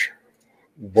encourage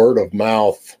word of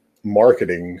mouth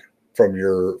marketing from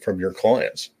your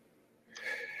clients?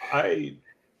 I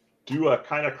do a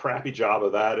kind of crappy job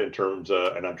of that in terms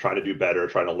of, and I'm trying to do better,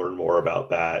 trying to learn more about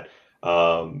that.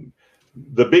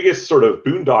 The biggest sort of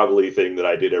boondoggly thing that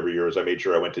I did every year is I made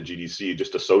sure I went to GDC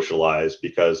just to socialize,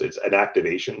 because it's an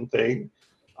activation thing.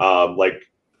 Like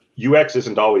UX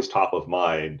isn't always top of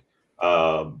mind,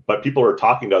 but people are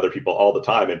talking to other people all the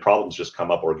time, and problems just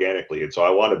come up organically. And so I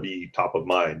want to be top of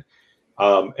mind.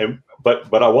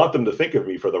 But I want them to think of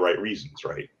me for the right reasons,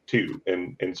 right? Too.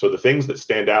 And so the things that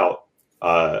stand out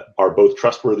are both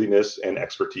trustworthiness and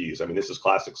expertise. I mean, this is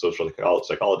classic social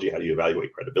psychology. How do you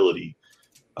evaluate credibility?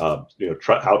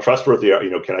 How trustworthy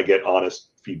are, can I get honest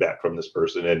feedback from this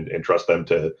person and trust them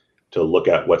to look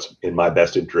at what's in my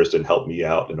best interest and help me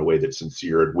out in a way that's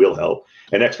sincere and will help.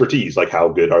 And expertise, like how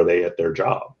good are they at their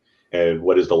job? And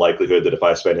what is the likelihood that if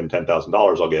I spend him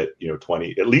 $10,000, I'll get,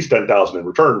 at least 10,000 in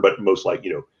return, but most like,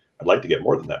 I'd like to get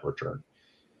more than that in return.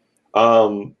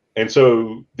 And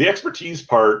so the expertise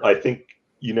part, I think,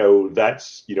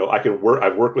 that's,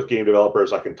 I've worked with game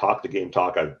developers. I can talk to Game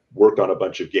Talk. I've worked on a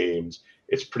bunch of games.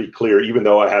 It's pretty clear, even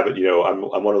though I haven't,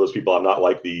 I'm one of those people. I'm not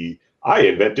like I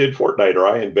invented Fortnite or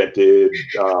I invented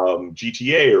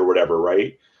GTA or whatever,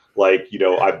 right? Like,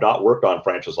 I've not worked on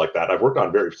franchises like that. I've worked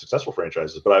on very successful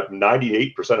franchises, but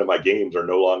 98% of my games are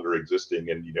no longer existing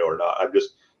and, are not.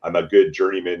 I'm a good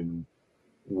journeyman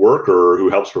worker who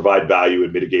helps provide value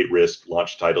and mitigate risk,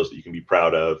 launch titles that you can be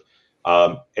proud of.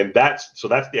 And that's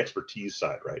the expertise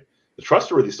side, right? The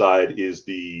trustworthy side is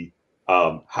the,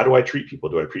 how do I treat people?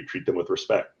 Do I treat them with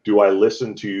respect? Do I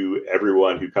listen to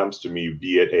everyone who comes to me,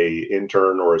 be it a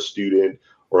intern or a student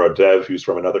or a dev who's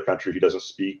from another country who doesn't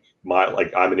speak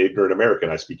I'm an ignorant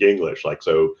American. I speak English.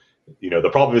 So, the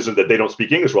problem isn't that they don't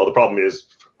speak English well. The problem is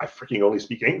I freaking only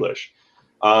speak English.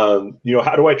 How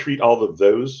do I treat all of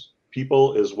those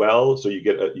people as well? So you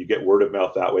get word of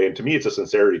mouth that way. And to me, it's a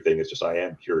sincerity thing. It's just, I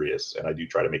am curious and I do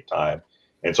try to make time.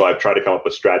 And so I've tried to come up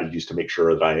with strategies to make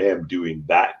sure that I am doing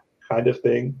that kind of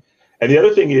thing. And the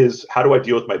other thing is, how do I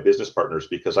deal with my business partners?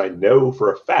 Because I know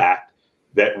for a fact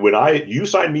that when you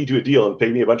sign me to a deal and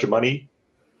pay me a bunch of money,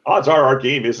 odds are our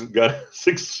game isn't going to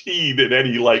succeed in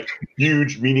any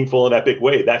huge, meaningful and epic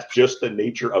way. That's just the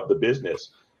nature of the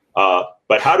business.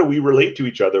 But how do we relate to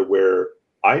each other where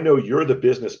I know you're the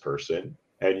business person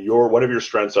and one of your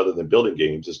strengths other than building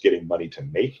games is getting money to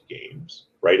make games,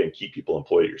 right? And keep people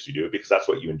employed at your studio because that's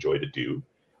what you enjoy to do.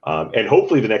 And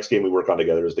hopefully the next game we work on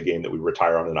together is the game that we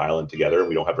retire on an island together and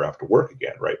we don't ever have to work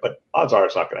again, right? But odds are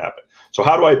it's not going to happen. So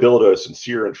how do I build a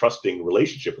sincere and trusting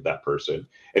relationship with that person?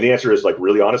 And the answer is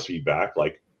really honest feedback.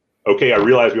 Okay, I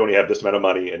realize we only have this amount of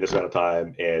money and this amount of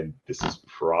time, and this is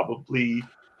probably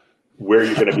where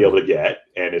you're going to be able to get,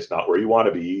 and it's not where you want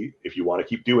to be. If you want to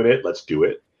keep doing it, let's do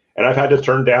it. And I've had to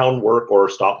turn down work or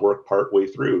stop work partway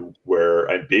through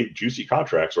and big juicy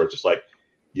contracts where it's just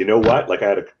you know what? Like I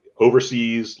had a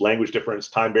overseas language difference,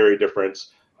 time barrier difference,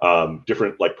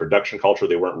 different like production culture.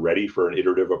 They weren't ready for an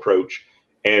iterative approach.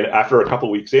 And after a couple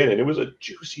of weeks in, and it was a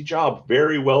juicy job,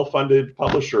 very well-funded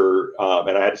publisher.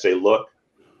 And I had to say, look,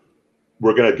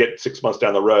 we're going to get 6 months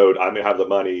down the road. I'm going to have the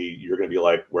money. You're going to be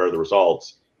like, where are the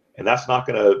results? And that's not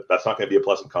going to be a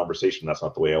pleasant conversation. That's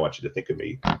not the way I want you to think of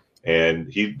me.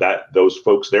 And those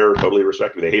folks there totally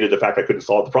respected me. They hated the fact I couldn't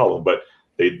solve the problem, but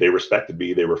they respected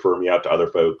me. They refer me out to other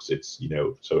folks. It's,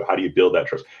 so how do you build that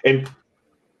trust? And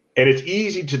it's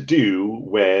easy to do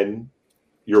when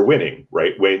you're winning,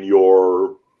 right? When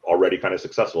you're already kind of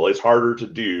successful. It's harder to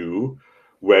do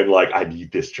when like I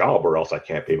need this job or else I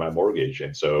can't pay my mortgage.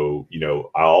 And so,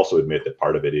 I also admit that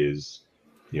part of it is,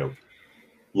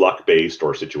 luck based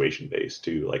or situation based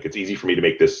too. Like it's easy for me to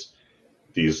make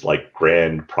these like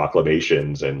grand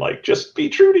proclamations and like just be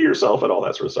true to yourself and all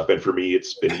that sort of stuff. And for me,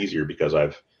 it's been easier because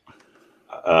I've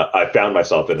found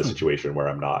myself in a situation where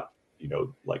I'm not,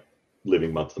 like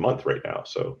living month to month right now.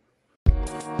 So.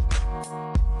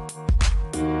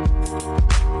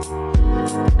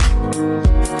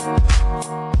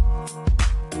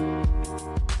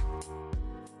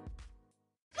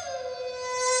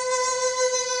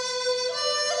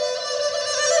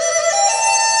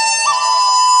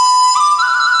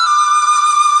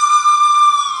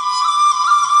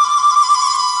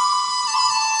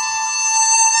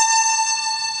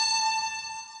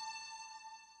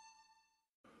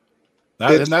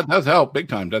 That does help big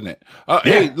time, doesn't it? Yeah.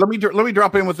 Hey, let me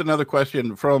drop in with another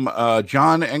question from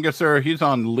John Engesser. He's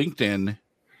on LinkedIn,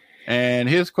 and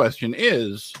his question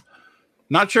is: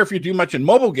 not sure if you do much in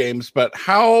mobile games, but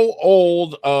how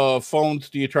old phones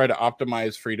do you try to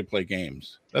optimize free-to-play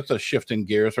games? That's a shift in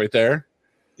gears right there.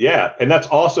 Yeah, and that's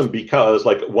awesome because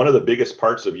like one of the biggest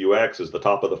parts of UX is the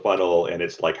top of the funnel, and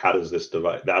it's like how does this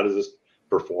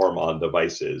perform on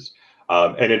devices?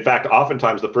 And in fact,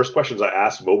 oftentimes the first questions I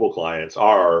ask mobile clients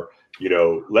are,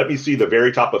 let me see the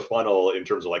very top of funnel in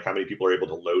terms of like how many people are able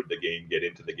to load the game, get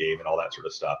into the game and all that sort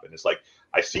of stuff. And it's like,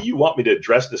 I see you want me to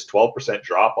address this 12%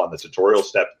 drop on the tutorial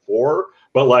step 4,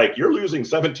 but like you're losing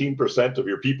 17% of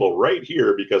your people right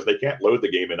here because they can't load the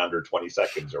game in under 20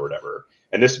 seconds or whatever.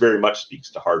 And this very much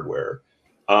speaks to hardware.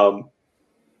 Usually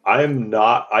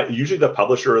the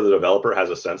publisher or the developer has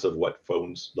a sense of what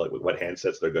phones, like what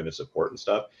handsets they're going to support and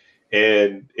stuff.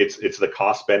 And it's the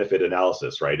cost benefit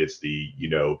analysis, right? It's the,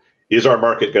 is our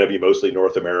market going to be mostly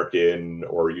North American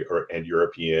and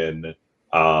European,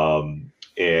 and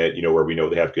where we know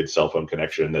they have good cell phone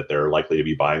connection, that they're likely to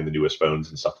be buying the newest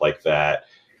phones and stuff like that.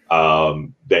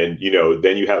 Then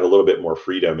you have a little bit more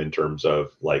freedom in terms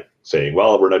of like saying,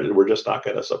 well, we're just not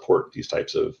going to support these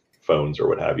types of phones or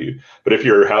what have you. But if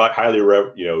you're highly,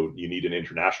 you need an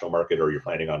international market or you're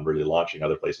planning on really launching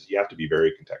other places, you have to be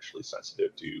very contextually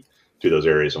sensitive to those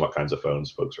areas and what kinds of phones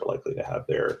folks are likely to have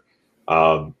there.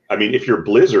 If you're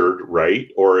Blizzard, right,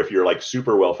 or if you're like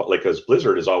super well, like because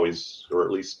Blizzard is always, or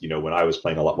at least when I was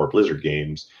playing a lot more Blizzard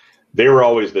games, they were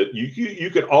always that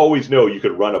you could always know you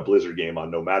could run a Blizzard game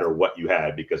on no matter what you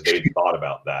had because they thought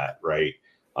about that, right?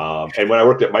 And when I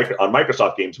worked on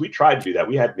Microsoft games, we tried to do that.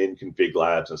 We had min config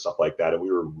labs and stuff like that, and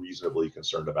we were reasonably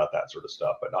concerned about that sort of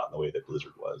stuff, but not in the way that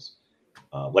Blizzard was.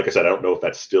 Like I said, I don't know if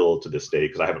that's still to this day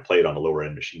because I haven't played on a lower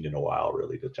end machine in a while,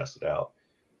 really, to test it out.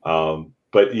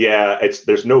 But yeah,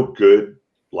 there's no good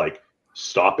like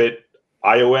stop at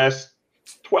iOS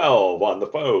 12 on the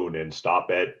phone and stop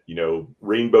at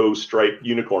rainbow stripe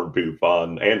unicorn poop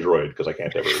on Android because I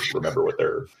can't ever remember what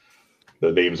the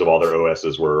names of all their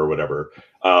OSs were or whatever.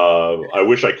 I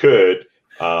wish I could.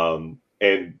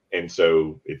 And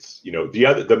so it's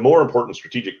the more important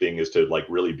strategic thing is to like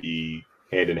really be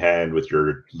hand in hand with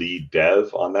your lead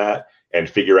dev on that and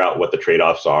figure out what the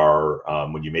trade-offs are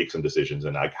when you make some decisions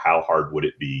and like how hard would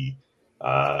it be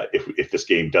if this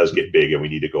game does get big and we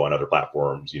need to go on other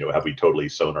platforms. Have we totally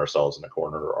sewn ourselves in a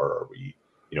corner, or are we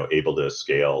able to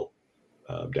scale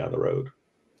down the road?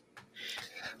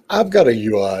 I've got a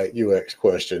UI UX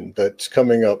question that's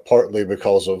coming up partly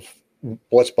because of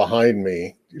what's behind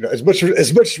me. As much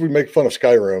as we make fun of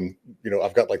Skyrim,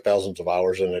 I've got like thousands of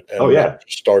hours in it, and I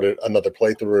started another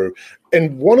playthrough.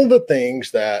 And one of the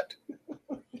things that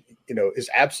is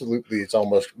absolutely, it's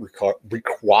almost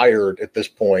required at this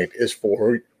point, is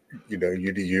for you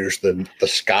to use the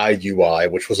Sky UI,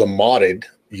 which was a modded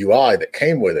UI that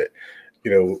came with it.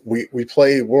 We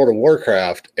play World of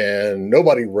Warcraft, and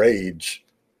nobody raids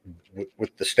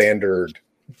with the standard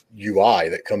UI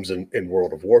that comes in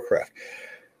World of Warcraft.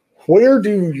 Where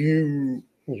do you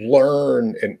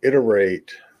learn and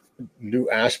iterate new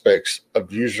aspects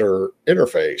of user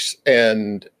interface,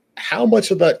 and how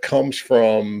much of that comes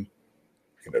from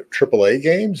AAA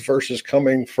games versus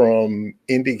coming from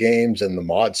indie games and the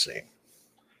mod scene?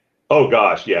 Oh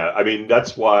gosh, yeah. I mean,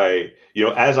 that's why,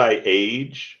 as I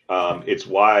age, it's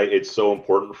why it's so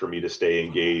important for me to stay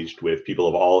engaged with people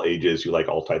of all ages who like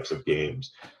all types of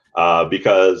games,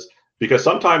 because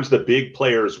sometimes the big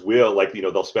players will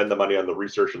they'll spend the money on the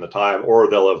research and the time, or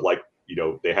they'll have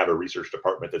they have a research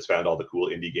department that's found all the cool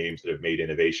indie games that have made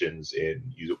innovations in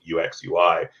UX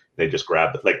UI. They just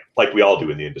grab it, like we all do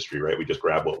in the industry, right? We just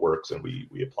grab what works and we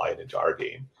apply it into our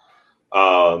game.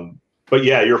 But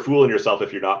yeah, you're fooling yourself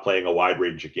if you're not playing a wide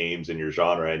range of games in your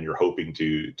genre and you're hoping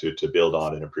to build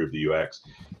on and improve the UX.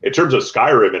 In terms of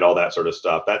Skyrim and all that sort of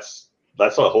stuff, that's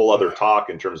a whole other talk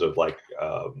in terms of Bethsoft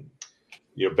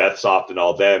and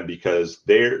all them, because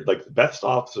they're like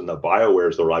Bethsoft and the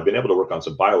BioWares. Though I've been able to work on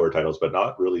some BioWare titles, but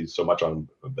not really so much on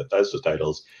Bethesda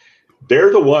titles.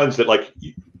 They're the ones that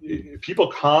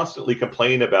people constantly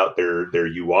complain about their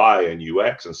UI and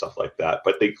UX and stuff like that,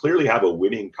 but they clearly have a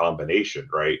winning combination,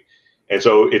 right? And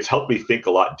so it's helped me think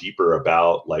a lot deeper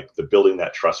about the building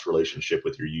that trust relationship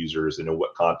with your users and in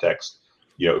what context,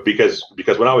 because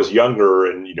when I was younger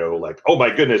and, oh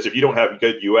my goodness, if you don't have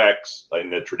good UX in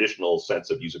the traditional sense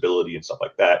of usability and stuff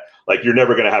like that, you're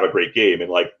never going to have a great game.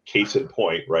 And case in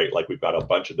point, right? We've got a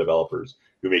bunch of developers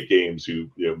who make games who,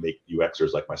 make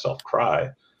UXers like myself cry.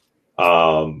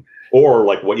 Why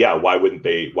wouldn't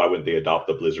they adopt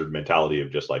the Blizzard mentality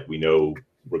of just we know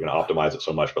we're going to optimize it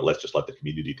so much, but let's just let the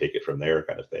community take it from there,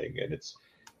 kind of thing. And it's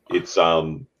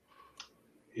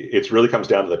really comes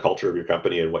down to the culture of your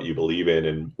company and what you believe in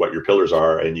and what your pillars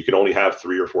are. And you can only have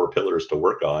 3 or 4 pillars to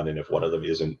work on. And if one of them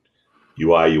isn't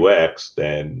UI UX,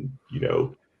 then,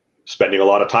 spending a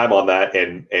lot of time on that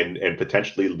and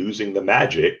potentially losing the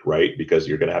magic, right? Because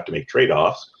you're going to have to make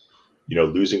trade-offs,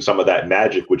 losing some of that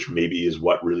magic, which maybe is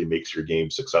what really makes your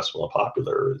game successful and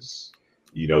popular, is,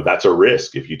 that's a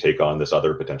risk if you take on this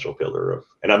other potential pillar of,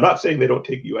 and I'm not saying they don't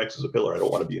take UX as a pillar. I don't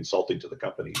want to be insulting to the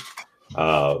company.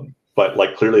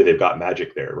 But clearly they've got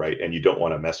magic there, right? And you don't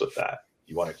want to mess with that.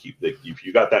 You want to keep if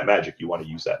you got that magic, you want to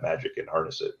use that magic and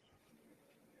harness it.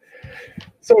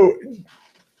 So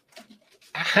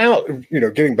how,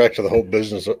 getting back to the whole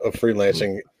business of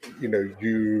freelancing,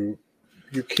 you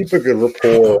keep a good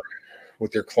rapport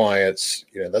with your clients.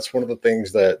 That's one of the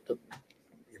things that,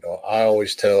 I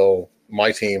always tell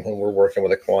my team when we're working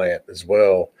with a client as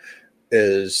well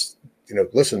is,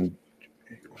 listen,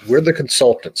 we're the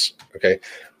consultants. Okay.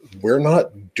 We're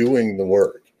not doing the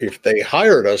work. If they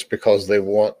hired us because they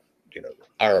want,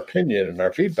 our opinion and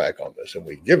our feedback on this, and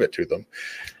we give it to them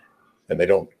and they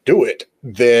don't do it,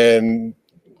 then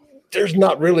there's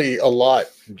not really a lot,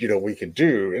 we can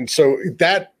do. And so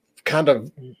that kind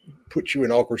of puts you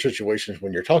in awkward situations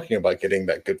when you're talking about getting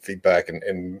that good feedback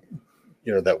and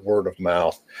that word of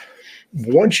mouth.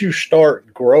 Once you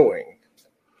start growing,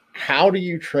 how do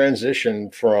you transition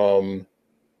from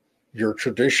your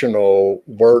traditional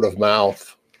word of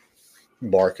mouth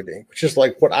marketing, which is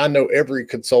what I know every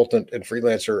consultant and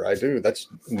freelancer I do, that's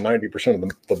 90%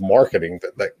 of the marketing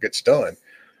that gets done.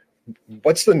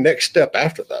 What's the next step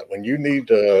after that? When you need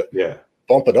to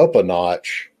bump it up a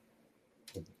notch,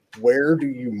 where do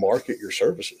you market your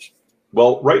services?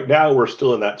 Well, right now we're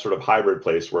still in that sort of hybrid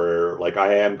place where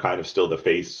I am kind of still the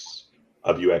face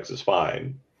of UX is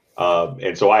fine.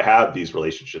 And so I have these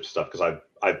relationship stuff because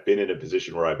I've been in a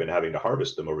position where I've been having to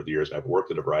harvest them over the years, and I've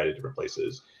worked at a variety of different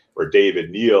places where Dave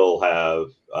and Neil have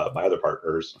my other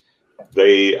partners.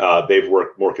 They've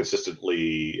worked more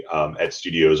consistently at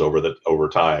studios over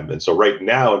time. And so right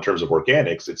now, in terms of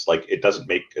organics, it's it doesn't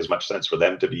make as much sense for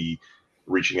them to be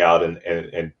reaching out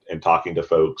and talking to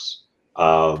folks.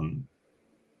 But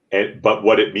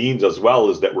what it means as well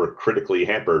is that we're critically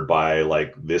hampered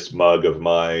by this mug of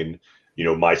mine,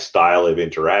 my style of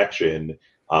interaction,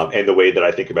 and the way that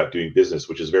I think about doing business,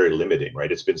 which is very limiting,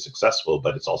 right? It's been successful,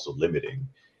 but it's also limiting.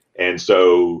 And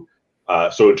so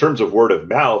in terms of word of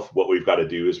mouth, what we've got to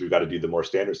do is we've got to do the more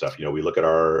standard stuff. We look at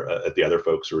at the other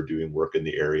folks who are doing work in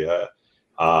the area,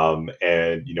 and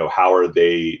how are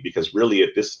they? Because really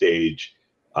at this stage,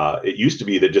 it used to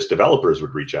be that just developers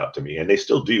would reach out to me, and they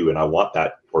still do, and I want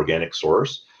that organic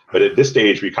source. But at this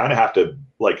stage, we kind of have to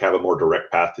have a more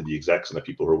direct path to the execs and the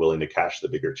people who are willing to cash the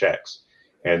bigger checks.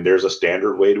 And there's a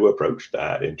standard way to approach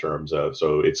that in terms of,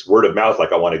 so it's word of mouth.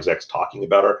 I want execs talking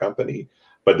about our company,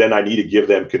 but then I need to give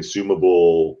them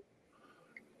consumable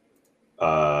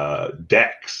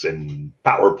decks and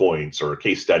PowerPoints or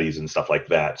case studies and stuff like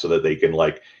that, so that they can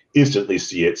instantly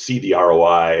see the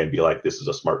ROI and be this is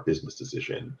a smart business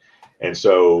decision. And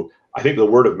so I think the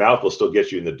word of mouth will still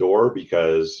get you in the door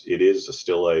because it is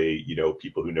still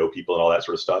people who know people and all that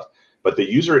sort of stuff. But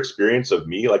the user experience of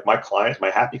me, like my clients,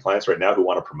 my happy clients right now who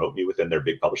want to promote me within their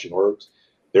big publishing orgs,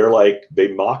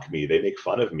 they mock me, they make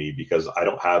fun of me because I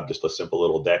don't have just a simple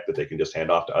little deck that they can just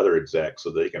hand off to other execs so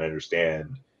they can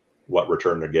understand what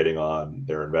return they're getting on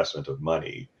their investment of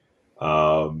money.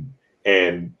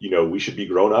 And we should be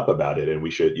grown up about it, and we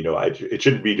should, it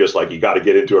shouldn't be just like you got to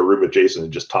get into a room with Jason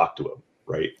and just talk to him,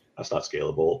 right? That's not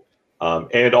scalable.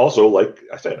 And also, like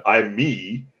I said, I'm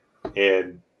me,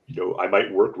 and I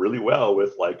might work really well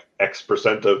with like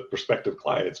X% of prospective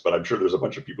clients, but I'm sure there's a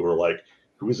bunch of people who are like,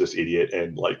 who is this idiot?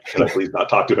 And like, can I please not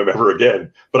talk to him ever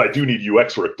again? But I do need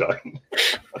UX work done.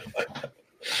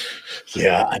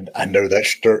 Yeah, I know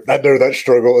that. I know that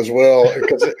struggle as well,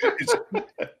 because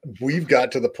we've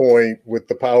got to the point with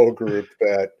the Powell Group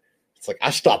that it's like I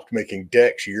stopped making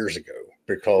decks years ago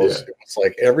because it's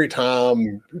like every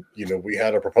time we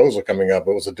had a proposal coming up,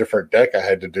 it was a different deck I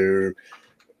had to do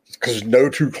because no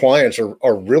two clients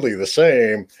are really the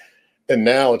same. And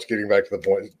now it's getting back to the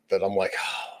point that I'm like,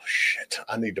 oh shit,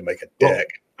 I need to make a deck.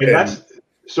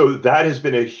 So that has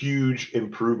been a huge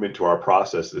improvement to our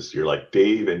process this year. Like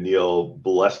Dave and Neil,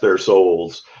 bless their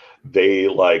souls, they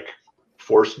like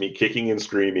forced me kicking and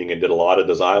screaming and did a lot of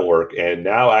design work. And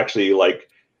now actually, like,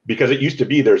 because it used to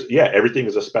be everything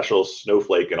is a special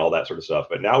snowflake and all that sort of stuff.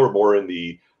 But now we're more in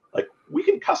the, like, we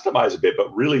can customize a bit,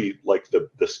 but really like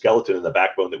the skeleton and the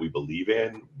backbone that we believe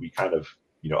in, we kind of,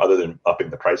 other than upping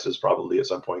the prices probably at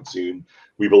some point soon,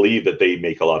 we believe that they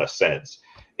make a lot of sense.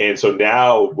 And so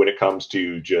now when it comes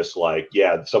to just like,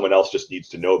 someone else just needs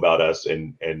to know about us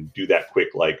and do that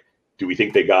quick, like, do we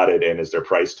think they got it? And is their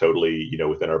price totally,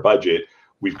 within our budget?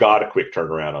 We've got a quick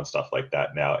turnaround on stuff like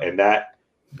that now. And that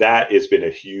has been a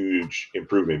huge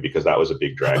improvement because that was a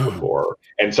big drag before.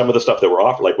 And some of the stuff that we're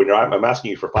offering, like when I'm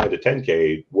asking you for 5 to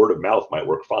 10K, word of mouth might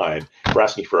work fine. If we're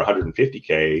asking for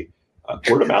 150K,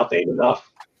 word of mouth ain't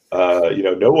enough.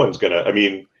 No one's gonna,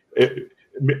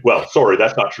 sorry,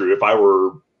 that's not true. If I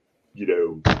were,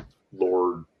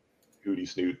 Lord Hootie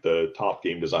Snoot, the top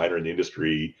game designer in the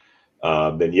industry,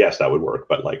 then yes, that would work.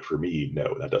 But like for me,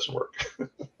 no, that doesn't work.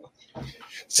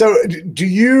 So do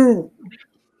you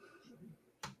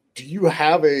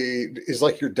have is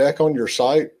like your deck on your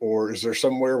site, or is there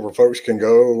somewhere where folks can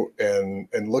go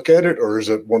and look at it? Or is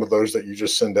it one of those that you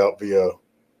just send out via,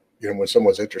 when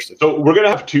someone's interested? So we're going to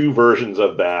have 2 versions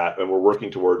of that, and we're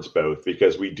working towards both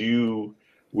because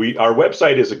our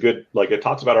website is a good, like, it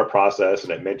talks about our process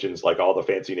and it mentions like all the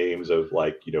fancy names of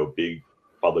like, big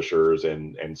publishers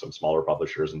and some smaller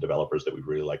publishers and developers that we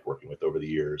really like working with over the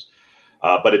years.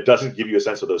 But it doesn't give you a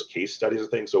sense of those case studies and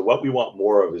things. So what we want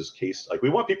more of is we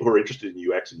want people who are interested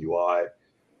in UX and UI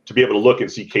to be able to look and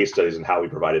see case studies and how we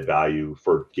provided value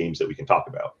for games that we can talk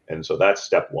about. And so that's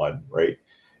step 1, right?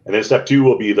 And then step 2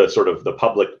 will be the sort of the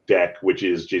public deck, which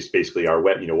is just basically our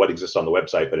web, what exists on the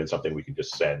website, but in something we can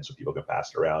just send so people can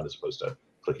pass it around as opposed to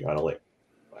clicking on a link.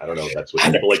 I don't know. That's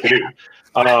what people like to do.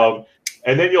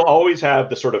 And then you'll always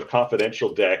have the sort of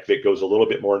confidential deck that goes a little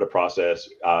bit more into process,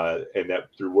 and that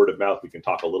through word of mouth, we can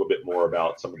talk a little bit more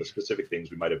about some of the specific things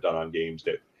we might have done on games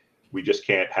that we just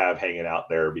can't have hanging out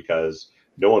there because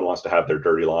no one wants to have their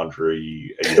dirty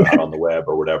laundry out on the web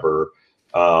or whatever.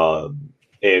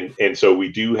 And so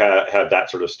we do have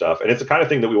that sort of stuff. And it's the kind of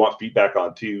thing that we want feedback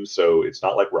on too. So it's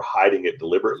not like we're hiding it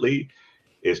deliberately.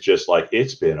 It's just like,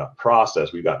 it's been a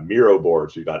process. We've got Miro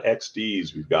boards, we've got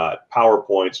XDs, we've got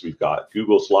PowerPoints, we've got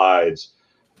Google Slides.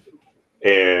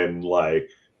 And like,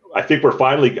 I think we've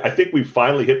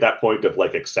finally hit that point of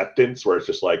like acceptance where it's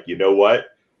just like, you know what?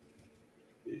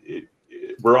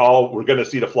 We're going to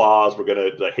see the flaws. We're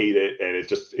going to hate it. And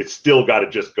it's still got to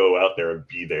just go out there and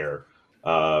be there.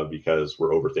 Because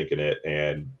we're overthinking it,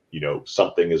 and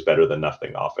something is better than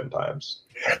nothing oftentimes.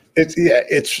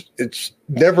 It's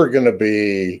never going to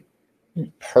be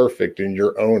perfect in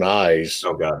your own eyes.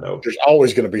 Oh God, no. There's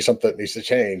always going to be something that needs to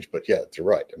change, but yeah, you're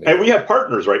right. And we have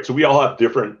partners, right? So we all have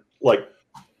different, like,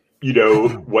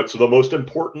 what's the most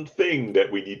important thing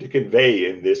that we need to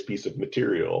convey in this piece of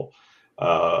material.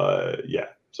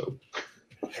 So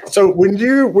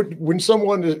when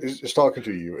someone is talking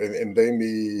to you and they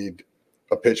need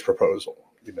a pitch proposal,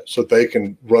 so they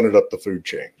can run it up the food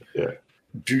chain. Yeah.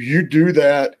 Do you do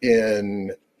that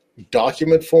in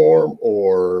document form,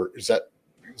 or does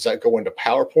that go into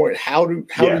PowerPoint? How do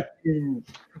you?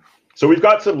 So we've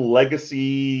got some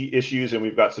legacy issues and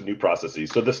we've got some new processes.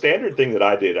 So the standard thing that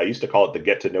I did, I used to call it the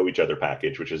get to know each other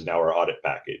package, which is now our audit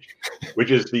package,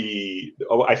 which is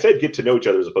I said get to know each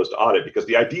other as opposed to audit because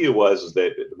the idea is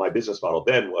that my business model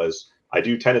then was I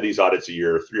do 10 of these audits a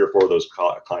year. 3 or 4 of those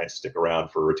clients stick around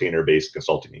for retainer-based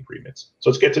consulting agreements. So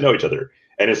let's get to know each other.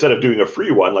 And instead of doing a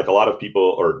free one, like a lot of people,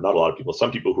 or not a lot of people,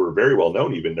 some people who are very well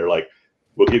known even, they're like,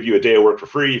 we'll give you a day of work for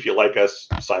free. If you like us,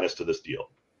 sign us to this deal.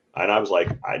 And I was like,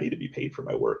 I need to be paid for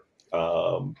my work.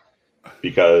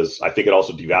 Because I think it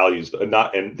also devalues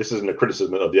and this isn't a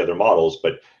criticism of the other models,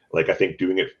 but like I think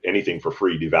doing anything for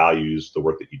free devalues the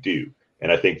work that you do.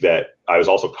 And I think that I was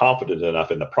also confident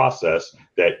enough in the process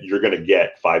that you're going to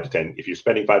get 5 to 10. If you're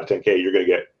spending 5 to 10K, you're going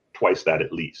to get twice that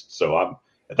at least. So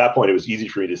at that point, it was easy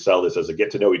for me to sell this as a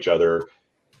get to know each other.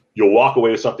 You'll walk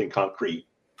away with something concrete.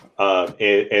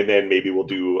 And then maybe we'll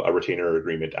do a retainer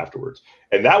agreement afterwards.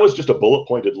 And that was just a bullet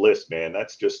pointed list, man.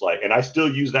 That's just like, and I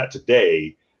still use that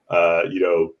today.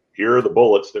 Here are the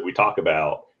bullets that we talk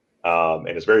about. And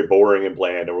it's very boring and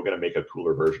bland, and we're going to make a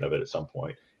cooler version of it at some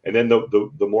point. And then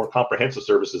the more comprehensive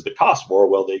services that cost more,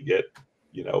 well, they get,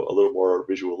 a little more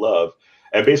visual love.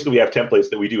 And basically we have templates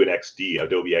that we do in XD,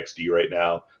 Adobe XD right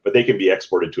now, but they can be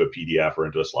exported to a PDF or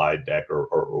into a slide deck or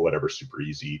whatever, super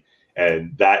easy.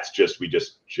 And that's we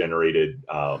just generated,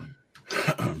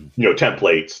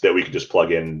 templates that we can just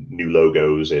plug in new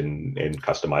logos and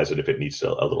customize it if it needs a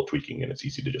little tweaking, and it's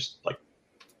easy to just like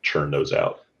churn those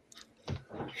out.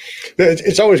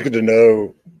 It's always good to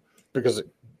know, because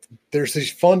there's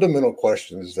these fundamental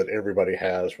questions that everybody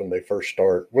has when they first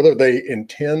start, whether they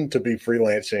intend to be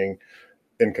freelancing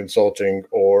in consulting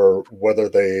or whether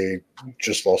they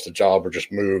just lost a job or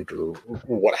just moved or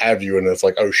what have you. And it's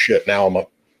like, oh shit, now I'm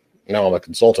a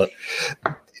consultant.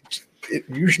 It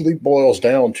usually boils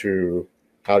down to,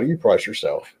 how do you price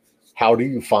yourself? How do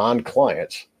you find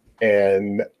clients?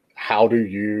 And how do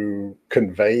you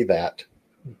convey that,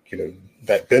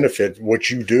 that benefit, what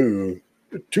you do,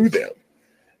 to them?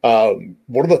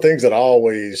 One of the things that I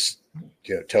always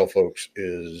tell folks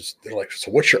is, they're like,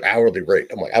 so what's your hourly rate?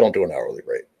 I'm like, I don't do an hourly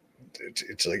rate.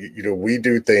 It's like, we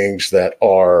do things that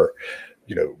are,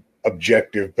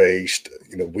 objective based.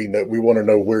 We want to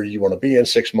know where you want to be in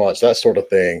 6 months, that sort of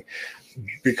thing.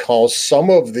 Because some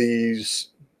of these,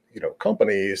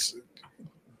 companies,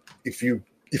 if you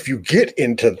get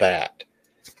into that,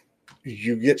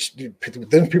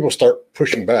 then people start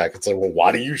pushing back. It's like, well,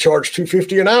 why do you charge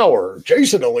 $250 an hour?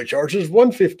 Jason only charges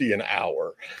 $150 an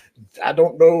hour. I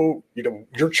don't know.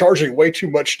 You're charging way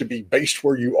too much to be based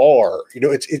where you are.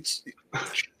 It's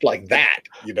like that.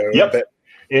 Yep.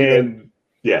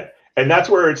 And that's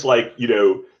where it's like,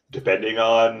 depending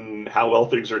on how well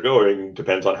things are going,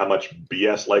 depends on how much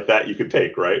BS like that you can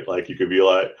take, right? Like you could be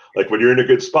like when you're in a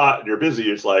good spot and you're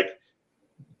busy, it's like,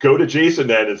 go to Jason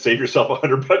then and save yourself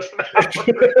 $100 an hour.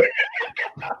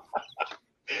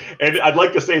 And I'd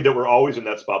like to say that we're always in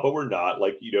that spot, but we're not.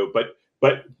 Like,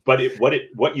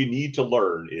 what you need to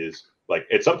learn is, like,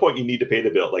 at some point you need to pay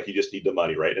the bill. Like, you just need the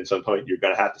money, right? At some point you're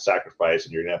going to have to sacrifice,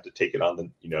 and you're going to have to take it on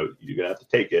you're going to have to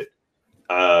take it.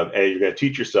 And you're going to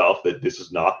teach yourself that this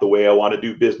is not the way I want to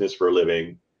do business for a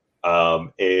living.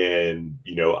 And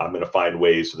I'm going to find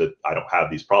ways so that I don't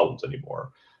have these problems anymore.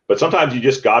 But sometimes you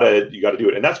just gotta do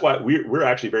it. And that's why we're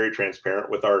actually very transparent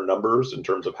with our numbers in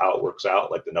terms of how it works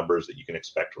out, like the numbers that you can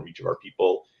expect from each of our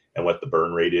people and what the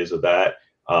burn rate is of that.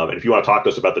 And if you want to talk to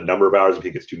us about the number of hours, if you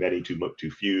think it's too many, too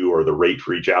few, or the rate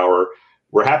for each hour,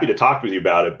 we're happy to talk with you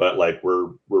about it. But like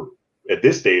we're at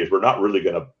this stage, we're not really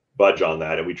going to budge on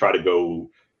that. And we try to go,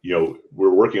 we're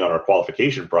working on our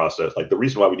qualification process. Like, the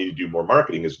reason why we need to do more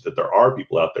marketing is that there are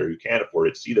people out there who can't afford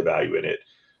it, see the value in it.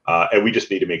 And we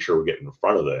just need to make sure we're getting in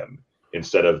front of them,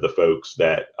 instead of the folks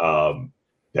that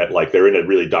like they're in a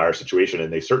really dire situation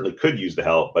and they certainly could use the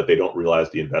help, but they don't realize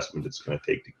the investment it's going to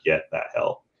take to get that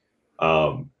help.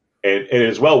 And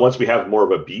as well, once we have more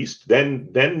of a beast, then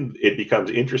it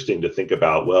becomes interesting to think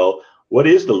about, well, what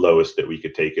is the lowest that we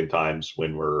could take in times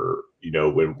when we're,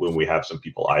 when we have some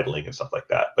people idling and stuff like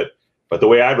that. But the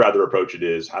way I'd rather approach it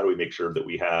is, how do we make sure that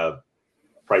we have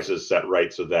prices set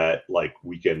right so that, like,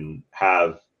 we can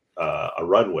have a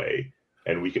runway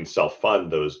and we can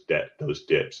self-fund those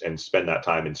dips and spend that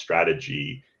time in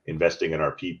strategy, investing in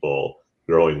our people,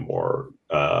 growing more,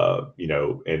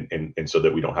 and so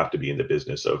that we don't have to be in the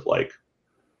business of, like,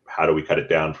 how do we cut it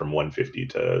down from 150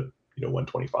 to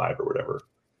 125 or whatever.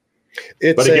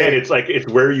 But again, it's like, it's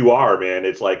where you are, man.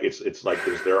 It's like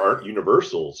there aren't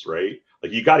universals, right?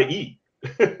 Like, you got to eat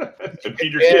and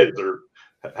feed your kids or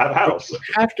have a house. You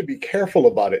have to be careful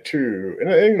about it too.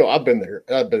 And I've been there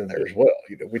as well.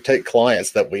 We take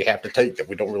clients that we have to take that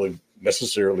we don't really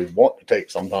necessarily want to take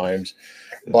sometimes,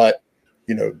 but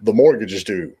the mortgages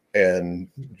due, and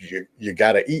you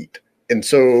got to eat. And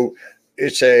so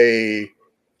it's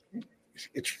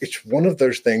one of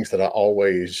those things that I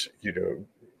always,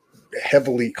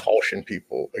 heavily caution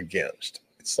people against.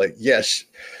 It's like, yes,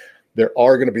 there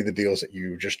are going to be the deals that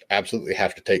you just absolutely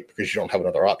have to take because you don't have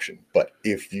another option. But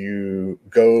if you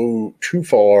go too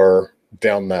far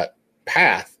down that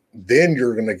path, then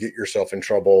you're going to get yourself in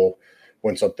trouble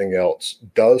when something else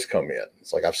does come in.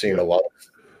 It's like I've seen a lot of,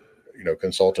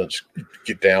 consultants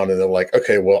get down and they're like,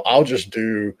 okay, well, I'll just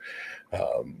do,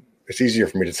 it's easier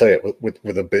for me to say it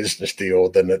with a business deal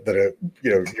than a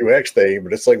UX thing,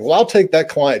 but it's like, well, I'll take that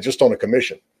client just on a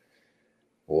commission.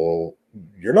 Well,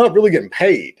 you're not really getting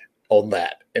paid on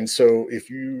that. And so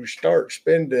if you start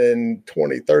spending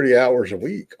 20, 30 hours a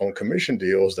week on commission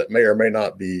deals that may or may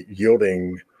not be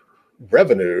yielding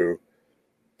revenue,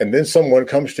 and then someone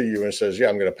comes to you and says, yeah,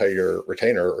 I'm going to pay your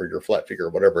retainer or your flat fee or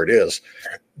whatever it is.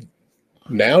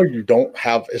 Now you don't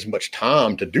have as much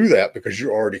time to do that because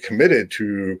you're already committed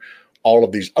to all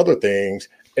of these other things.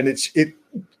 And it's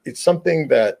something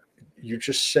that you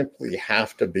just simply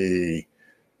have to be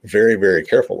very, very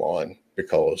careful on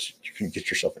because you can get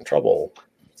yourself in trouble.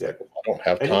 Exactly. I don't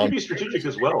have time. And you can be strategic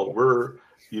as well.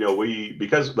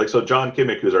 So John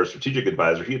Kimmick, who's our strategic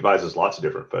advisor, he advises lots of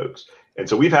different folks. And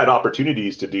so we've had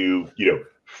opportunities to do,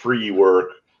 free work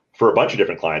for a bunch of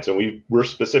different clients. And we're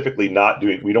specifically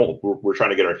we're trying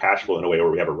to get our cash flow in a way where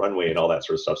we have a runway and all that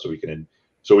sort of stuff so we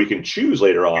can choose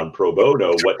later on pro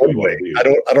bono what we want to do.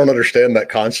 I don't understand that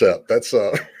concept. That's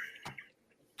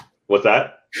What's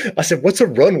that? I said, what's a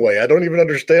runway? I don't even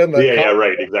understand that. Yeah,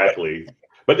 right, exactly.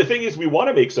 But the thing is, we want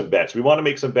to make some bets. We want to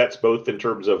make some bets both in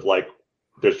terms of like,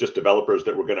 there's just developers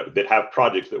that have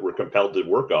projects that we're compelled to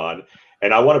work on.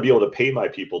 And I want to be able to pay my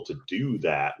people to do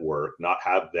that work, not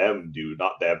have them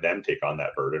take on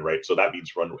that burden, right? So that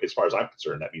means runway, as far as I'm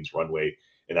concerned, that means runway,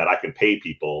 and that I can pay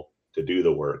people to do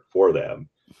the work for them.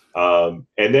 And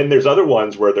then there's other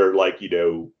ones where they're like,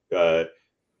 there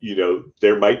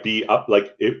might be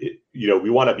we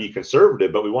want to be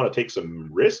conservative, but we want to take some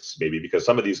risks maybe because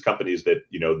some of these companies that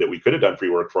we could have done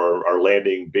free work for are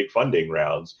landing big funding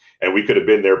rounds, and we could have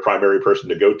been their primary person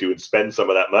to go to and spend some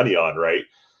of that money on, right?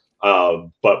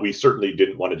 But we certainly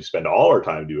didn't want to spend all our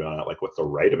time doing it. Like, what's the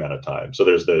right amount of time? So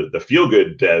there's the feel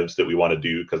good devs that we want to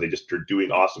do because they just are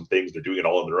doing awesome things. They're doing it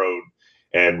all on their own,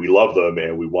 and we love them,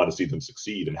 and we want to see them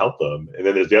succeed and help them. And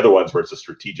then there's the other ones where it's a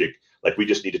strategic, like we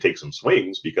just need to take some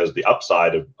swings because the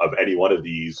upside of any one of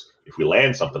these, if we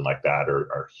land something like that,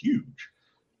 are huge.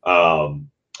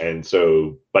 And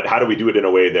so, but how do we do it in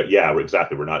a way that,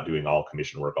 we're not doing all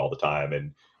commission work all the time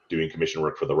and doing commission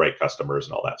work for the right customers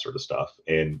and all that sort of stuff.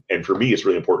 And for me, it's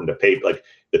really important to pay, like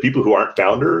the people who aren't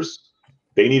founders,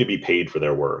 they need to be paid for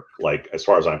their work, like as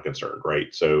far as I'm concerned,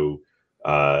 right? So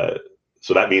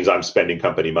that means I'm spending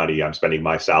company money, I'm spending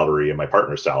my salary and my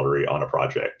partner's salary on a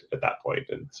project at that point.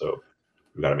 And so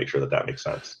we've got to make sure that makes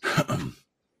sense.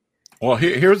 Well,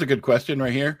 here's a good question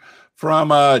right here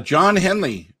from John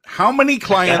Henley. How many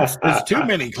clients is too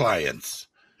many clients?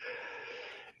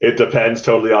 It depends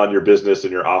totally on your business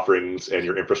and your offerings and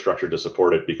your infrastructure to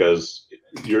support it, because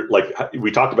you're like, we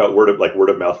talked about word of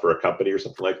mouth for a company or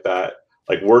something like that.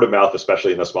 Like word of mouth,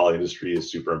 especially in a small industry,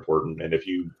 is super important. And if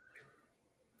you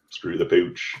screw the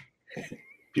pooch,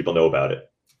 people know about it.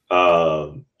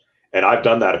 And I've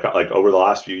done that like over the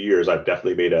last few years. I've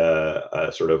definitely made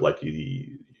a sort of like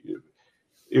it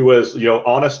was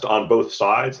honest on both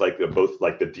sides. Like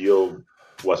the deal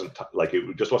wasn't like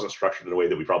it just wasn't structured in a way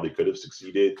that we probably could have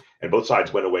succeeded, and both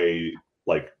sides went away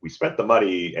like we spent the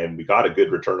money and we got a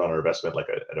good return on our investment, like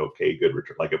an okay good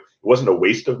return. Like it wasn't a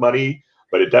waste of money,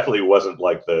 but it definitely wasn't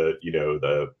like the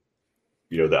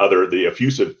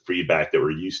effusive feedback that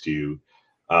we're used to.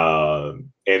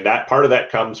 And that part of that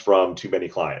comes from too many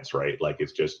clients, right? Like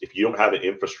it's just, if you don't have an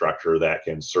infrastructure that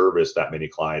can service that many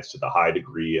clients to the high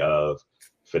degree of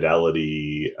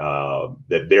fidelity,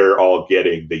 that they're all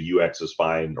getting the UX is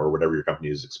fine or whatever your company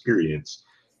has experienced,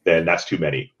 then that's too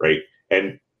many, right?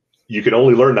 And you can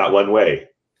only learn that one way,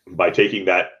 by taking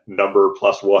that number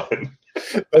plus one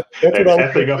and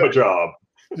effing up a job.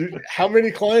 How many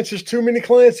clients is too many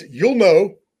clients? You'll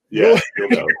know. Yeah, you'll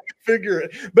know. Figure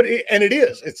it. But it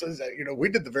is. It's we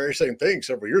did the very same thing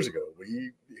several years ago.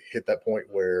 We hit that point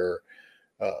where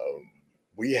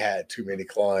we had too many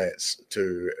clients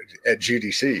at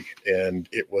GDC, and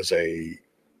it was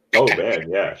oh man,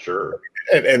 yeah, sure.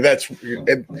 And that's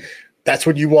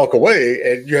when you walk away,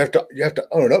 and you have to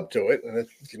own up to it. And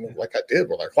it's, like I did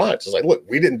with our clients, it's like, look,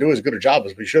 we didn't do as good a job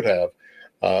as we should have.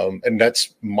 And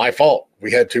that's my fault.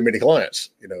 We had too many clients.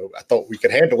 I thought we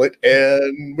could handle it,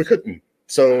 and we couldn't.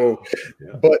 So,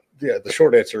 But the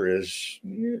short answer is,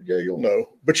 you'll know.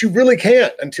 But you really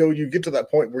can't until you get to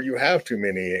that point where you have too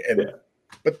many.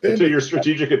 But then until your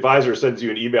strategic advisor sends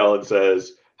you an email and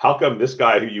says, how come this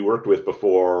guy who you worked with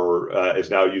before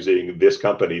is now using this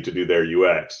company to do their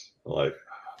UX? I'm like,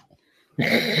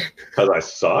 because I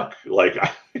suck. Like,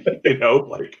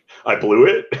 like I blew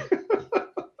it.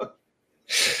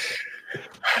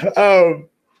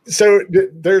 So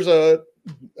there's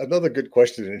another good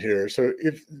question in here. So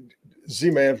if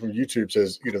Z-Man from YouTube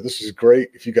says, this is great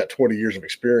if you got 20 years of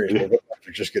experience, but what if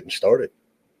you're just getting started?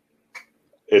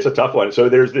 It's a tough one. So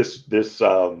there's this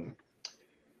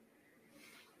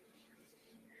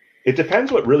it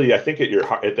depends what really, I think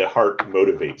at the heart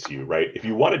motivates you, right? If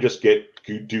you want to just do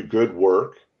good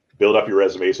work, build up your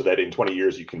resume so that in 20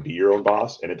 years you can be your own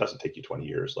boss, and it doesn't take you 20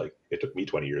 years. Like it took me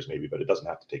 20 years maybe, but it doesn't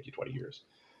have to take you 20 years.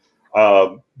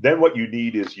 Then what you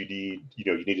need is you need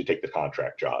to take the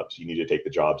contract jobs. You need to take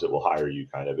the jobs that will hire you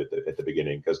kind of at the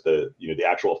beginning, because the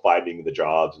actual finding the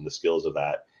jobs and the skills of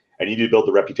that, and you need to build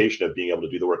the reputation of being able to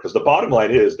do the work. Because the bottom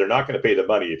line is they're not going to pay the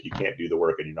money if you can't do the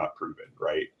work and you're not proven,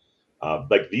 right?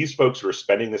 Like these folks who are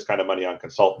spending this kind of money on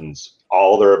consultants,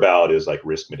 all they're about is like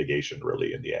risk mitigation,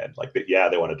 really, in the end. Like, yeah,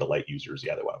 they want to delight users,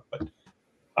 yeah, they want,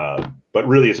 but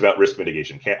really it's about risk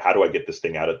mitigation. How do I get this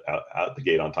thing out the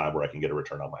gate on time where I can get a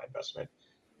return on my investment?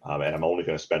 And I'm only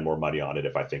going to spend more money on it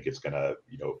if I think it's going to,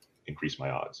 increase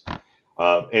my odds.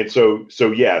 And so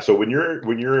when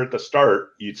you're at the start,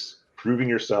 it's proving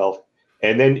yourself.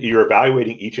 And then you're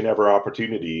evaluating each and every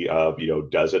opportunity of,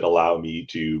 does it allow me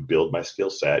to build my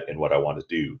skill set and what I want to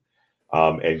do,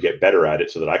 and get better at it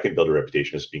so that I can build a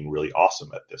reputation as being really awesome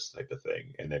at this type of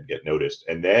thing, and then get noticed.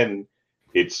 And then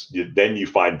then you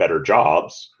find better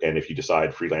jobs. And if you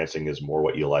decide freelancing is more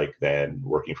what you like than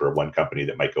working for one company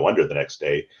that might go under the next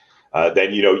day,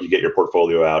 then, you get your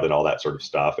portfolio out and all that sort of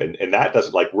stuff. And that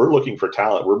doesn't, like, we're looking for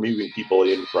talent. We're moving people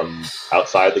in from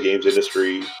outside the games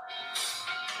industry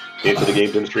into the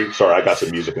games industry. Sorry, I got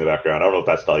some music in the background. I don't know if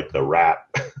that's like the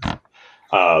rap.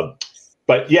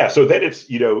 But yeah, so then it's,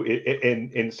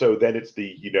 and so then it's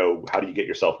the, how do you get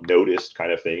yourself noticed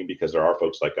kind of thing? Because there are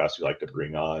folks like us who like to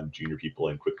bring on junior people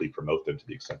and quickly promote them to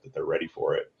the extent that they're ready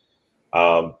for it.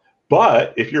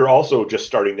 But if you're also just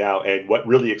starting now, and what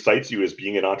really excites you is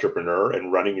being an entrepreneur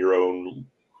and running your own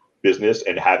business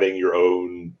and having your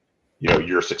own,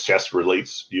 your success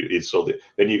relates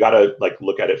then you got to like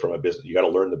look at it from a business. You got to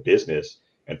learn the business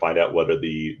and find out what are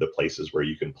the places where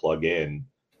you can plug in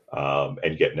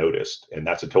and get noticed. And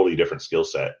that's a totally different skill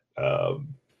set. But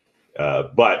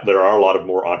there are a lot of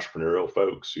more entrepreneurial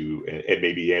folks who, and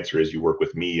maybe the answer is you work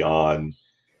with me on,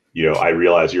 I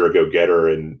realize you're a go-getter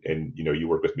and you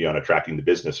work with me on attracting the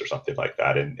business or something like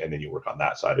that. And then you work on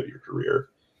that side of your career.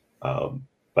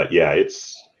 But yeah,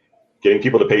 it's getting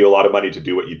people to pay you a lot of money to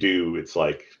do what you do. It's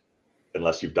like,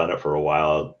 unless you've done it for a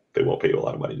while, they won't pay you a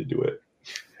lot of money to do it.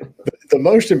 The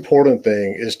most important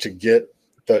thing is to get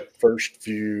that first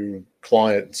few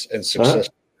clients and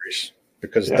success stories,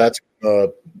 because that's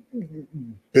going to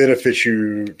benefit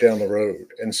you down the road.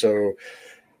 And so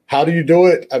how do you do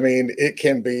it? I mean, it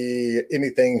can be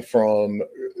anything from,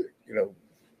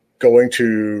 going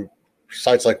to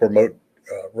sites like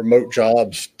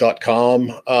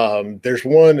remotejobs.com. There's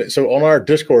one. So on our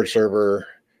Discord server,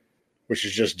 which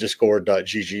is just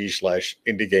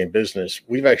discord.gg/indiegamebusiness,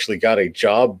 we've actually got a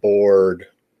job board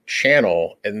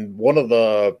channel, and one of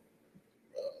the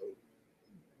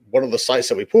sites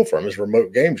that we pull from is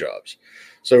Remote Game Jobs.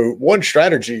 So one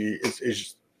strategy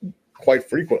is quite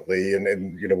frequently,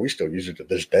 and we still use it to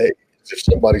this day, if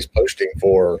somebody's posting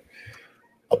for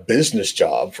a business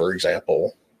job, for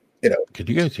example, could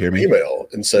you guys hear me? Email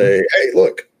and say, hey,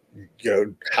 look,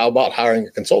 how about hiring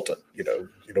a consultant?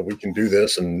 We can do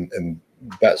this and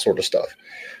that sort of stuff.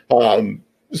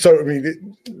 So, I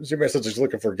mean, Z-Man says he's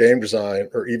looking for game design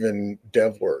or even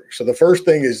dev work. So the first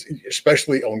thing is,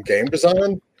 especially on game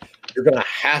design, you're going to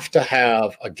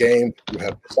have a game you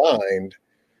have designed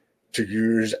to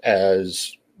use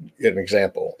as an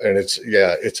example. And it's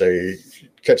a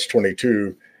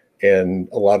catch-22. And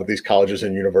a lot of these colleges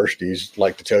and universities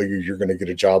like to tell you you're going to get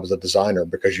a job as a designer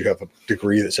because you have a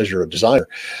degree that says you're a designer.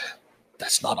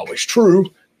 That's not always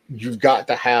true. You've got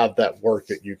to have that work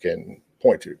that you can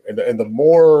point to. And the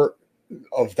more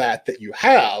of that you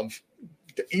have,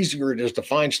 the easier it is to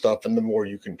find stuff and the more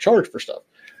you can charge for stuff.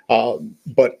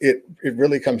 But it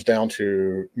really comes down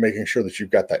to making sure that you've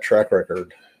got that track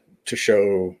record to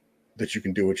show that you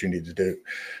can do what you need to do.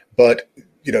 But,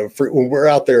 when we're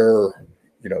out there,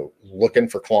 looking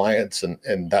for clients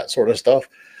and that sort of stuff,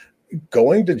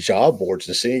 going to job boards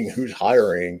and seeing who's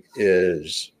hiring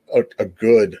is a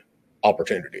good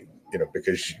opportunity,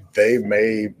 because they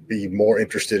may be more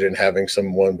interested in having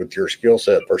someone with your skill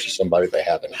set versus somebody they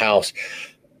have in house.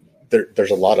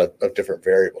 there's a lot of different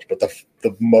variables, but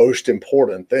the most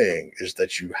important thing is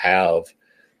that you have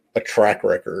a track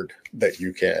record that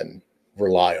you can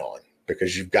rely on,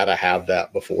 because you've got to have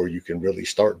that before you can really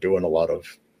start doing a lot of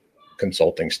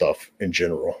consulting stuff in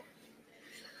general.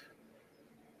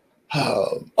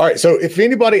 All right. So if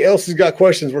anybody else has got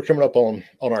questions, we're coming up on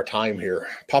our time here.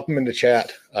 Pop them in the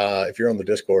chat. If you're on the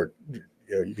Discord,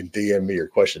 you can DM me your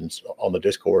questions on the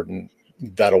Discord, and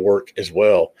that'll work as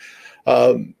well.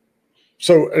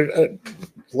 So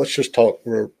let's just talk,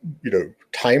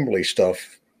 timely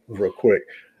stuff real quick.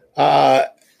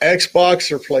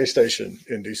 Xbox or PlayStation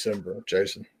in December,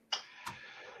 Jason?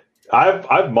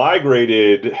 I've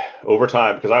migrated over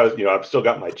time because I've still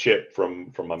got my chip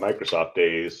from my Microsoft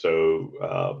days.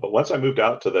 So, but once I moved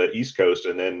out to the East Coast,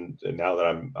 and now that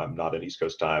I'm not in East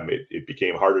Coast time, it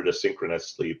became harder to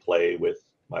synchronously play with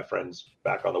my friends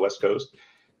back on the West Coast.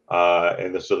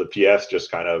 So the PS just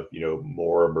kind of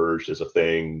more emerged as a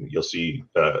thing. You'll see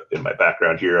in my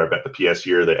background here, I've got the PS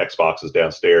here. The Xbox is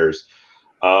downstairs.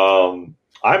 I'm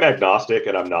agnostic,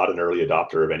 and I'm not an early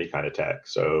adopter of any kind of tech.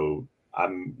 So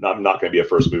I'm not going to be a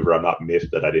first mover. I'm not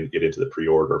miffed that I didn't get into the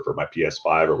pre-order for my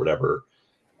PS5 or whatever.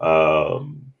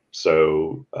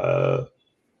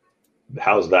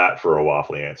 How's that for a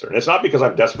waffly answer? And it's not because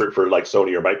I'm desperate for like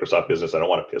Sony or Microsoft business. I don't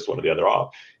want to piss one or the other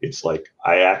off. It's like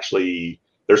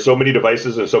there's so many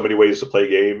devices and so many ways to play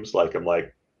games. Like I'm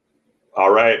like,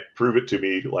 all right, prove it to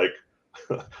me. Like,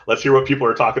 let's hear what people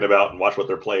are talking about and watch what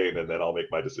they're playing, and then I'll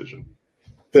make my decision.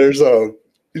 It's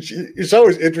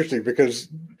always interesting because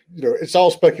it's all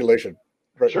speculation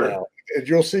right now, and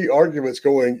you'll see arguments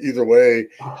going either way.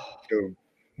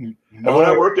 And when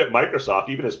I worked at Microsoft,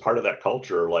 even as part of that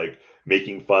culture, like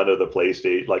making fun of the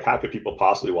PlayStation, like how could people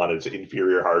possibly want its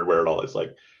inferior hardware and all? It's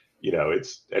like,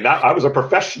 I was a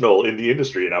professional in the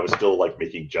industry, and I was still like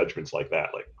making judgments like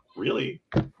that. Like, really?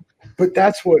 But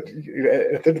that's what,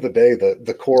 at the end of the day,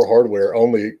 the core hardware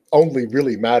only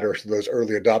really matters to those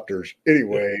early adopters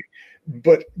anyway.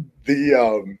 But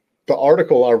the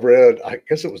article I read, I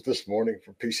guess it was this morning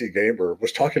from PC Gamer,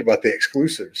 was talking about the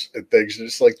exclusives and things. And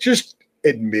it's like, just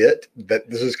admit that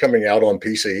this is coming out on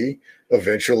PC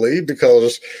eventually,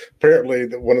 because apparently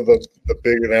one of the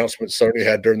big announcements Sony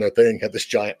had during their thing had this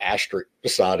giant asterisk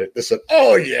beside it that said,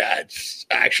 "Oh yeah, it's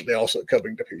actually also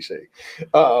coming to PC."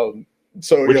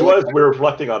 We're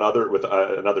reflecting on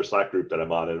another Slack group that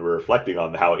I'm on, and we're reflecting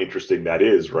on how interesting that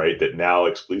is, right? That now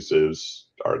exclusives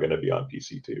are going to be on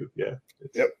PC too. Yeah.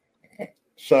 Yep.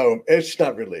 So it's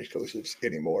not really exclusives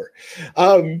anymore.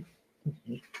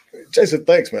 Jason,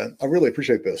 thanks, man. I really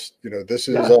appreciate this. This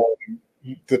is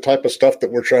the type of stuff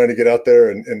that we're trying to get out there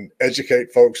and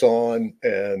educate folks on,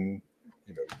 and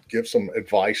give some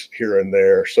advice here and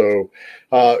there. So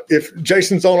if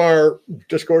Jason's on our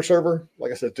Discord server,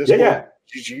 like I said, Discord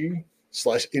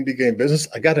GG/Indie Game Business,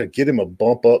 I got to get him a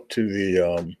bump up to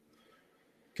the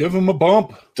give him a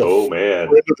bump. Oh man,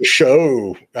 the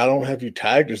show. I don't have you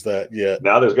tagged as that yet.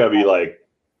 Now there's going to be like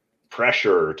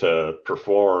pressure to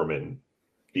perform and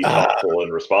be thoughtful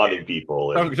and responding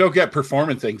people. And don't get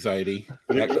performance anxiety.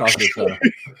 That causes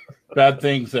bad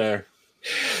things there.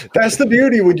 That's the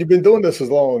beauty when you've been doing this as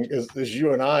long as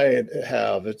you and I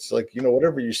have. It's like,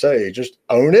 whatever you say, just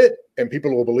own it and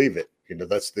people will believe it.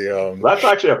 That's the that's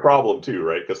actually a problem too,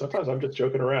 right? Because sometimes I'm just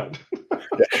joking around.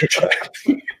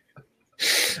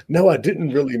 No, I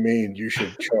didn't really mean you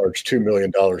should charge $2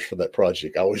 million for that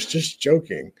project. I was just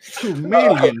joking. $2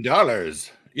 million.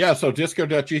 Yeah, so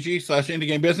disco.gg/Indie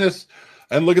Game Business.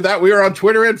 And look at that. We are on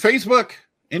Twitter and Facebook.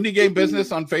 Indie Game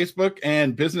Business on Facebook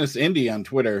and Business Indie on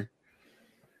Twitter.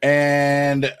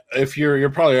 And if you're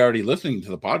probably already listening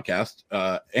to the podcast,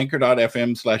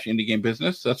 anchor.fm/Indie Game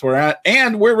Business. That's where we're at.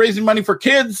 And we're raising money for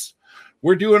kids.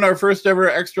 We're doing our first ever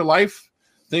Extra Life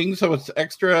thing. So it's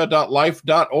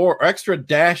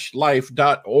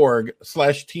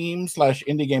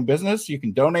extra.life.org/team/Indie Game Business. You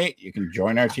can donate. You can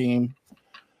join our team.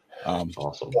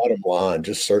 Awesome. Bottom line,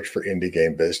 just search for Indie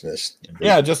Game Business.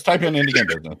 Yeah, just type in Indie Game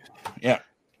Business. Yeah.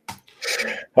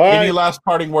 All right. Any last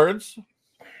parting words?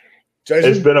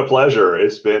 Jason? It's been a pleasure.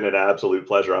 It's been an absolute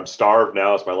pleasure. I'm starved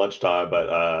now. It's my lunchtime,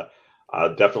 but I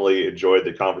definitely enjoyed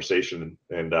the conversation,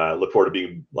 and look forward to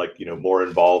being more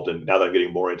involved. And now that I'm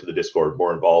getting more into the Discord,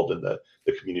 more involved in the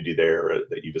community there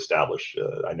that you've established,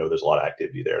 I know there's a lot of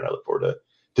activity there, and I look forward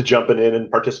to jumping in and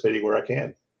participating where I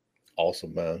can.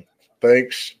 Awesome, man.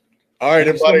 Thanks. All right,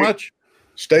 Thanks everybody. so much.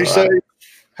 Stay safe. Right.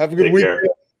 Have a good Take week. care.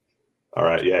 All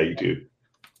right. Yeah, you too.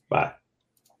 Bye.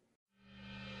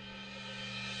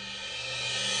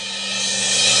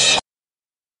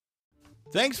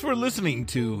 Thanks for listening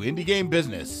to Indie Game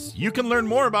Business. You can learn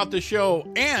more about the show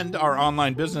and our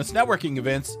online business networking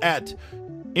events at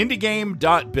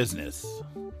indiegame.business.